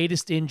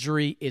latest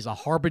injury is a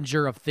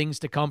harbinger of things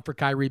to come for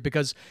Kyrie,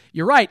 because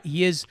you're right,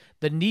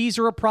 the knees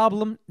are a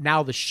problem.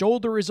 Now the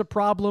shoulder is a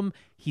problem.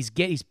 He's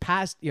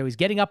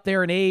getting up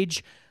there in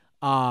age.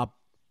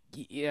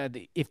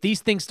 If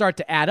these things start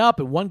to add up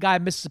and one guy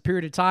misses a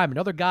period of time,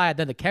 another guy,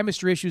 then the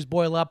chemistry issues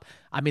boil up.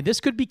 I mean, this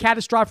could be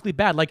catastrophically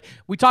bad. Like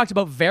we talked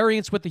about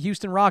variance with the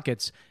Houston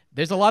Rockets.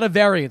 There's a lot of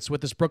variance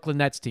with this Brooklyn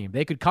Nets team.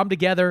 They could come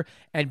together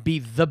and be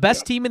the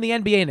best team in the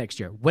NBA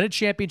next year, win a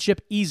championship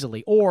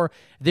easily, or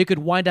they could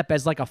wind up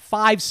as like a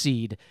 5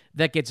 seed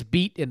that gets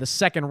beat in the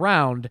second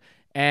round,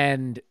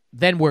 and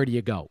then where do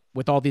you go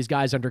with all these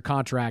guys under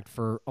contract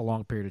for a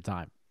long period of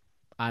time?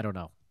 I don't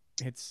know.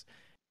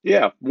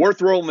 Yeah,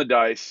 worth rolling the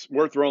dice,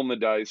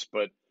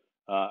 but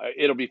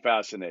it'll be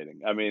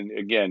fascinating. I mean,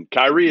 again,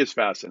 Kyrie is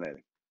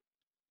fascinating.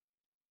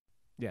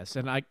 Yes,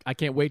 and I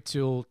can't wait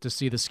to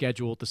see the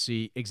schedule to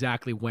see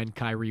exactly when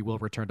Kyrie will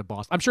return to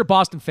Boston. I'm sure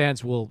Boston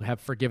fans will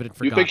have forgiven and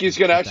forgotten. You think he's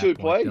going to actually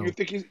play? You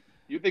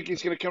think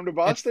he's going to come to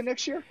Boston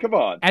next year? Come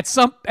on. At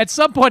some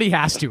point he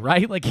has to,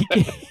 right? Like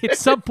at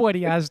some point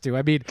he has to.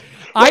 I mean,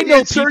 I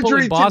know people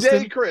in Boston.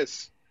 Today,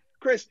 Chris,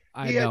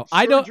 he had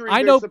surgery.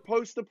 I know. They're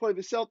supposed to play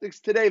the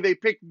Celtics today. They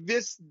picked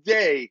this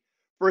day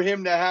for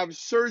him to have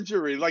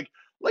surgery. Like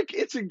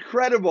it's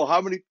incredible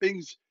how many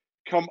things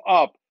come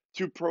up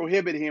to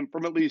prohibit him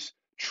from at least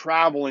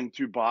traveling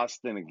to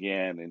Boston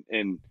again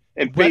and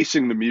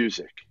facing the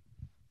music.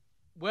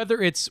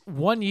 Whether it's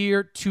 1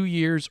 year, 2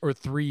 years, or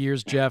 3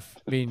 years, Jeff,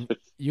 I mean,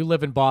 you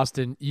live in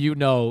Boston, you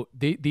know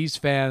these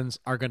fans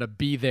are going to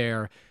be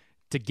there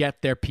to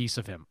get their piece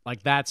of him.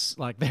 Like that's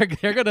like they're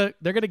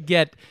going to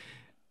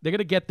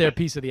get their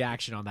piece of the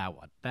action on that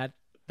one.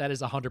 That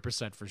is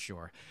 100% for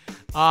sure.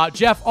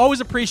 Jeff,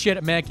 always appreciate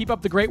it, man. Keep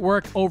up the great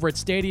work over at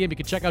Stadium. You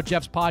can check out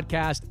Jeff's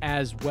podcast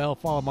as well.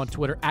 Follow him on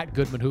Twitter at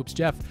 @GoodmanHoops.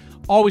 Jeff,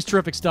 always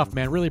terrific stuff,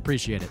 man. Really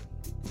appreciate it.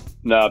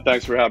 No,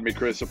 thanks for having me,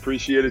 Chris.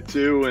 Appreciate it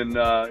too. And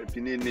if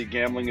you need any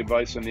gambling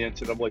advice on the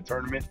NCAA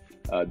tournament,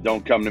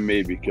 don't come to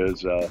me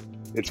because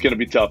it's going to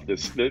be tough.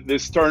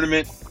 This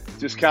tournament,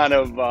 just kind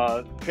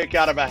of pick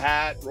out of a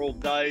hat, roll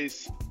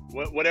dice,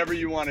 whatever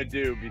you want to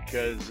do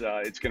because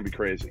it's going to be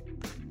crazy.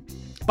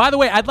 By the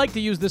way, I'd like to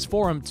use this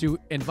forum to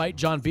invite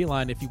John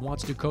Beilein, if he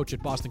wants to coach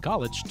at Boston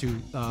College,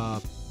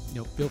 to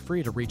feel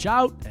free to reach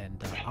out,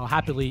 and I'll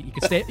happily you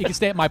can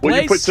stay at my place.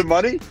 Will you put some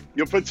money?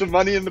 You'll put some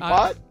money in the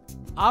pot?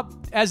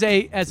 As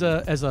a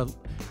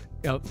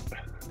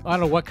I don't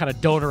know what kind of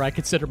donor I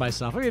consider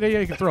myself. I mean,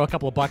 you can throw a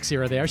couple of bucks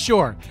here or there.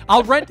 Sure,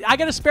 I'll rent. I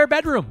got a spare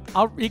bedroom.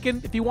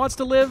 If he wants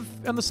to live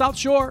on the South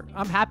Shore,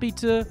 I'm happy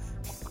to.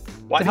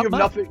 Why do you have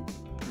nothing?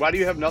 Why do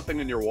you have nothing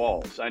in your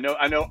walls? I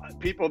know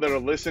people that are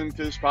listening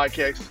to this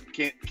podcast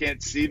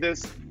can't see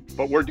this,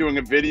 but we're doing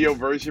a video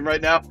version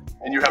right now,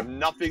 and you have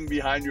nothing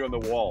behind you on the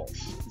walls.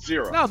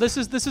 Zero. No, this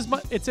is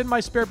it's in my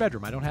spare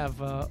bedroom. I don't have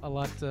a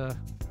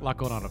lot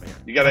going on over here.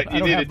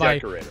 You need a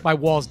decorator. My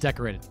walls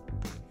decorated.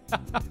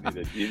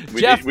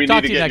 Jeff, we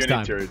need to get you an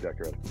interior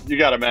decorator. You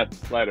got it, man.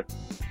 Later.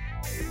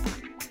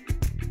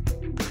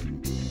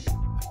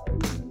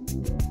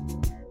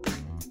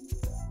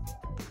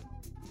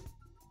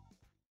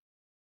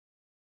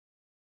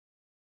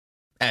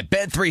 At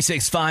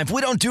Bet365, we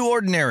don't do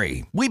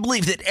ordinary. We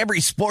believe that every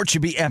sport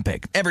should be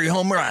epic. Every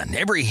home run,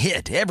 every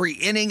hit, every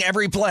inning,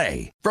 every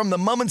play. From the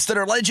moments that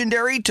are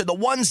legendary to the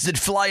ones that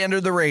fly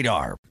under the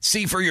radar.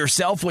 See for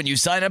yourself when you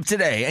sign up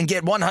today and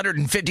get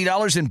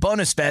 $150 in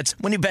bonus bets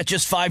when you bet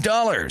just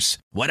 $5.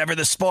 Whatever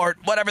the sport,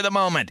 whatever the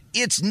moment,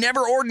 it's never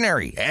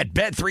ordinary at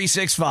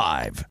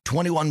Bet365.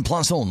 21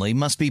 plus only.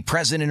 Must be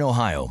present in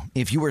Ohio.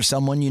 If you or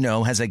someone you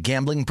know has a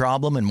gambling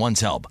problem and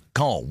wants help,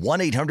 call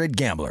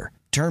 1-800-GAMBLER.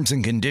 Terms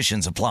and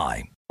conditions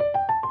apply.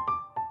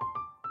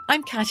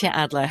 I'm Katya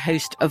Adler,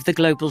 host of The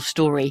Global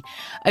Story.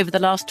 Over the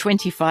last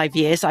 25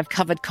 years, I've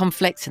covered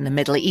conflicts in the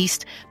Middle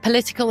East,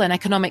 political and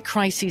economic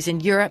crises in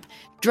Europe,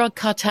 drug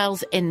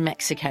cartels in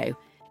Mexico.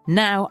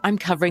 Now I'm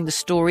covering the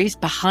stories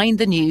behind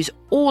the news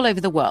all over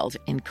the world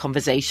in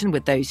conversation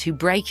with those who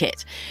break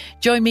it.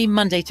 Join me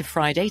Monday to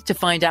Friday to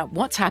find out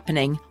what's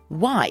happening,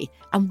 why,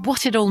 and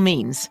what it all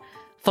means.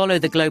 Follow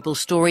The Global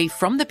Story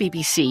from the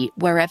BBC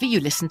wherever you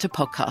listen to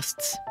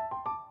podcasts.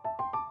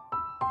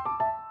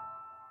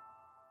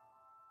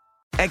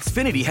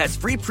 Xfinity has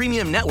free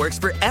premium networks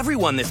for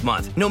everyone this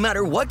month, no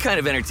matter what kind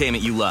of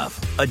entertainment you love.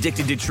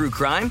 Addicted to true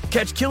crime?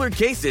 Catch killer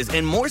cases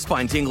and more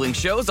spine-tingling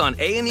shows on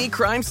A&E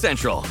Crime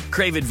Central.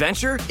 Crave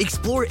adventure?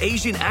 Explore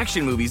Asian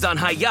action movies on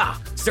Hi-Ya.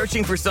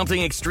 Searching for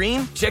something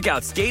extreme? Check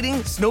out skating,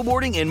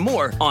 snowboarding, and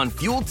more on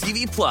Fuel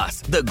TV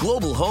Plus, the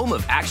global home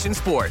of action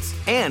sports.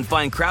 And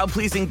find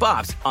crowd-pleasing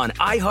bops on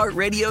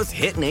iHeartRadio's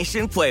Hit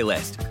Nation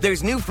playlist.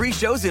 There's new free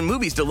shows and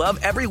movies to love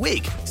every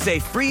week. Say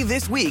free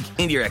this week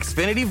in your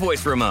Xfinity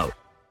voice remote.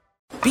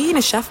 Being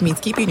a chef means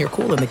keeping your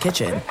cool in the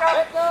kitchen.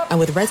 And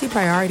with Resi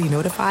Priority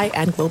Notify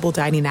and Global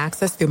Dining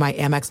Access through my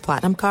Amex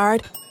Platinum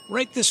card,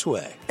 Right this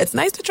way. it's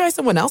nice to try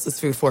someone else's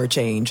food for a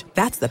change.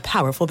 That's the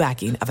powerful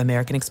backing of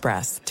American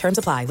Express. Terms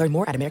apply. Learn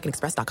more at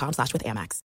americanexpress.com/withAmex.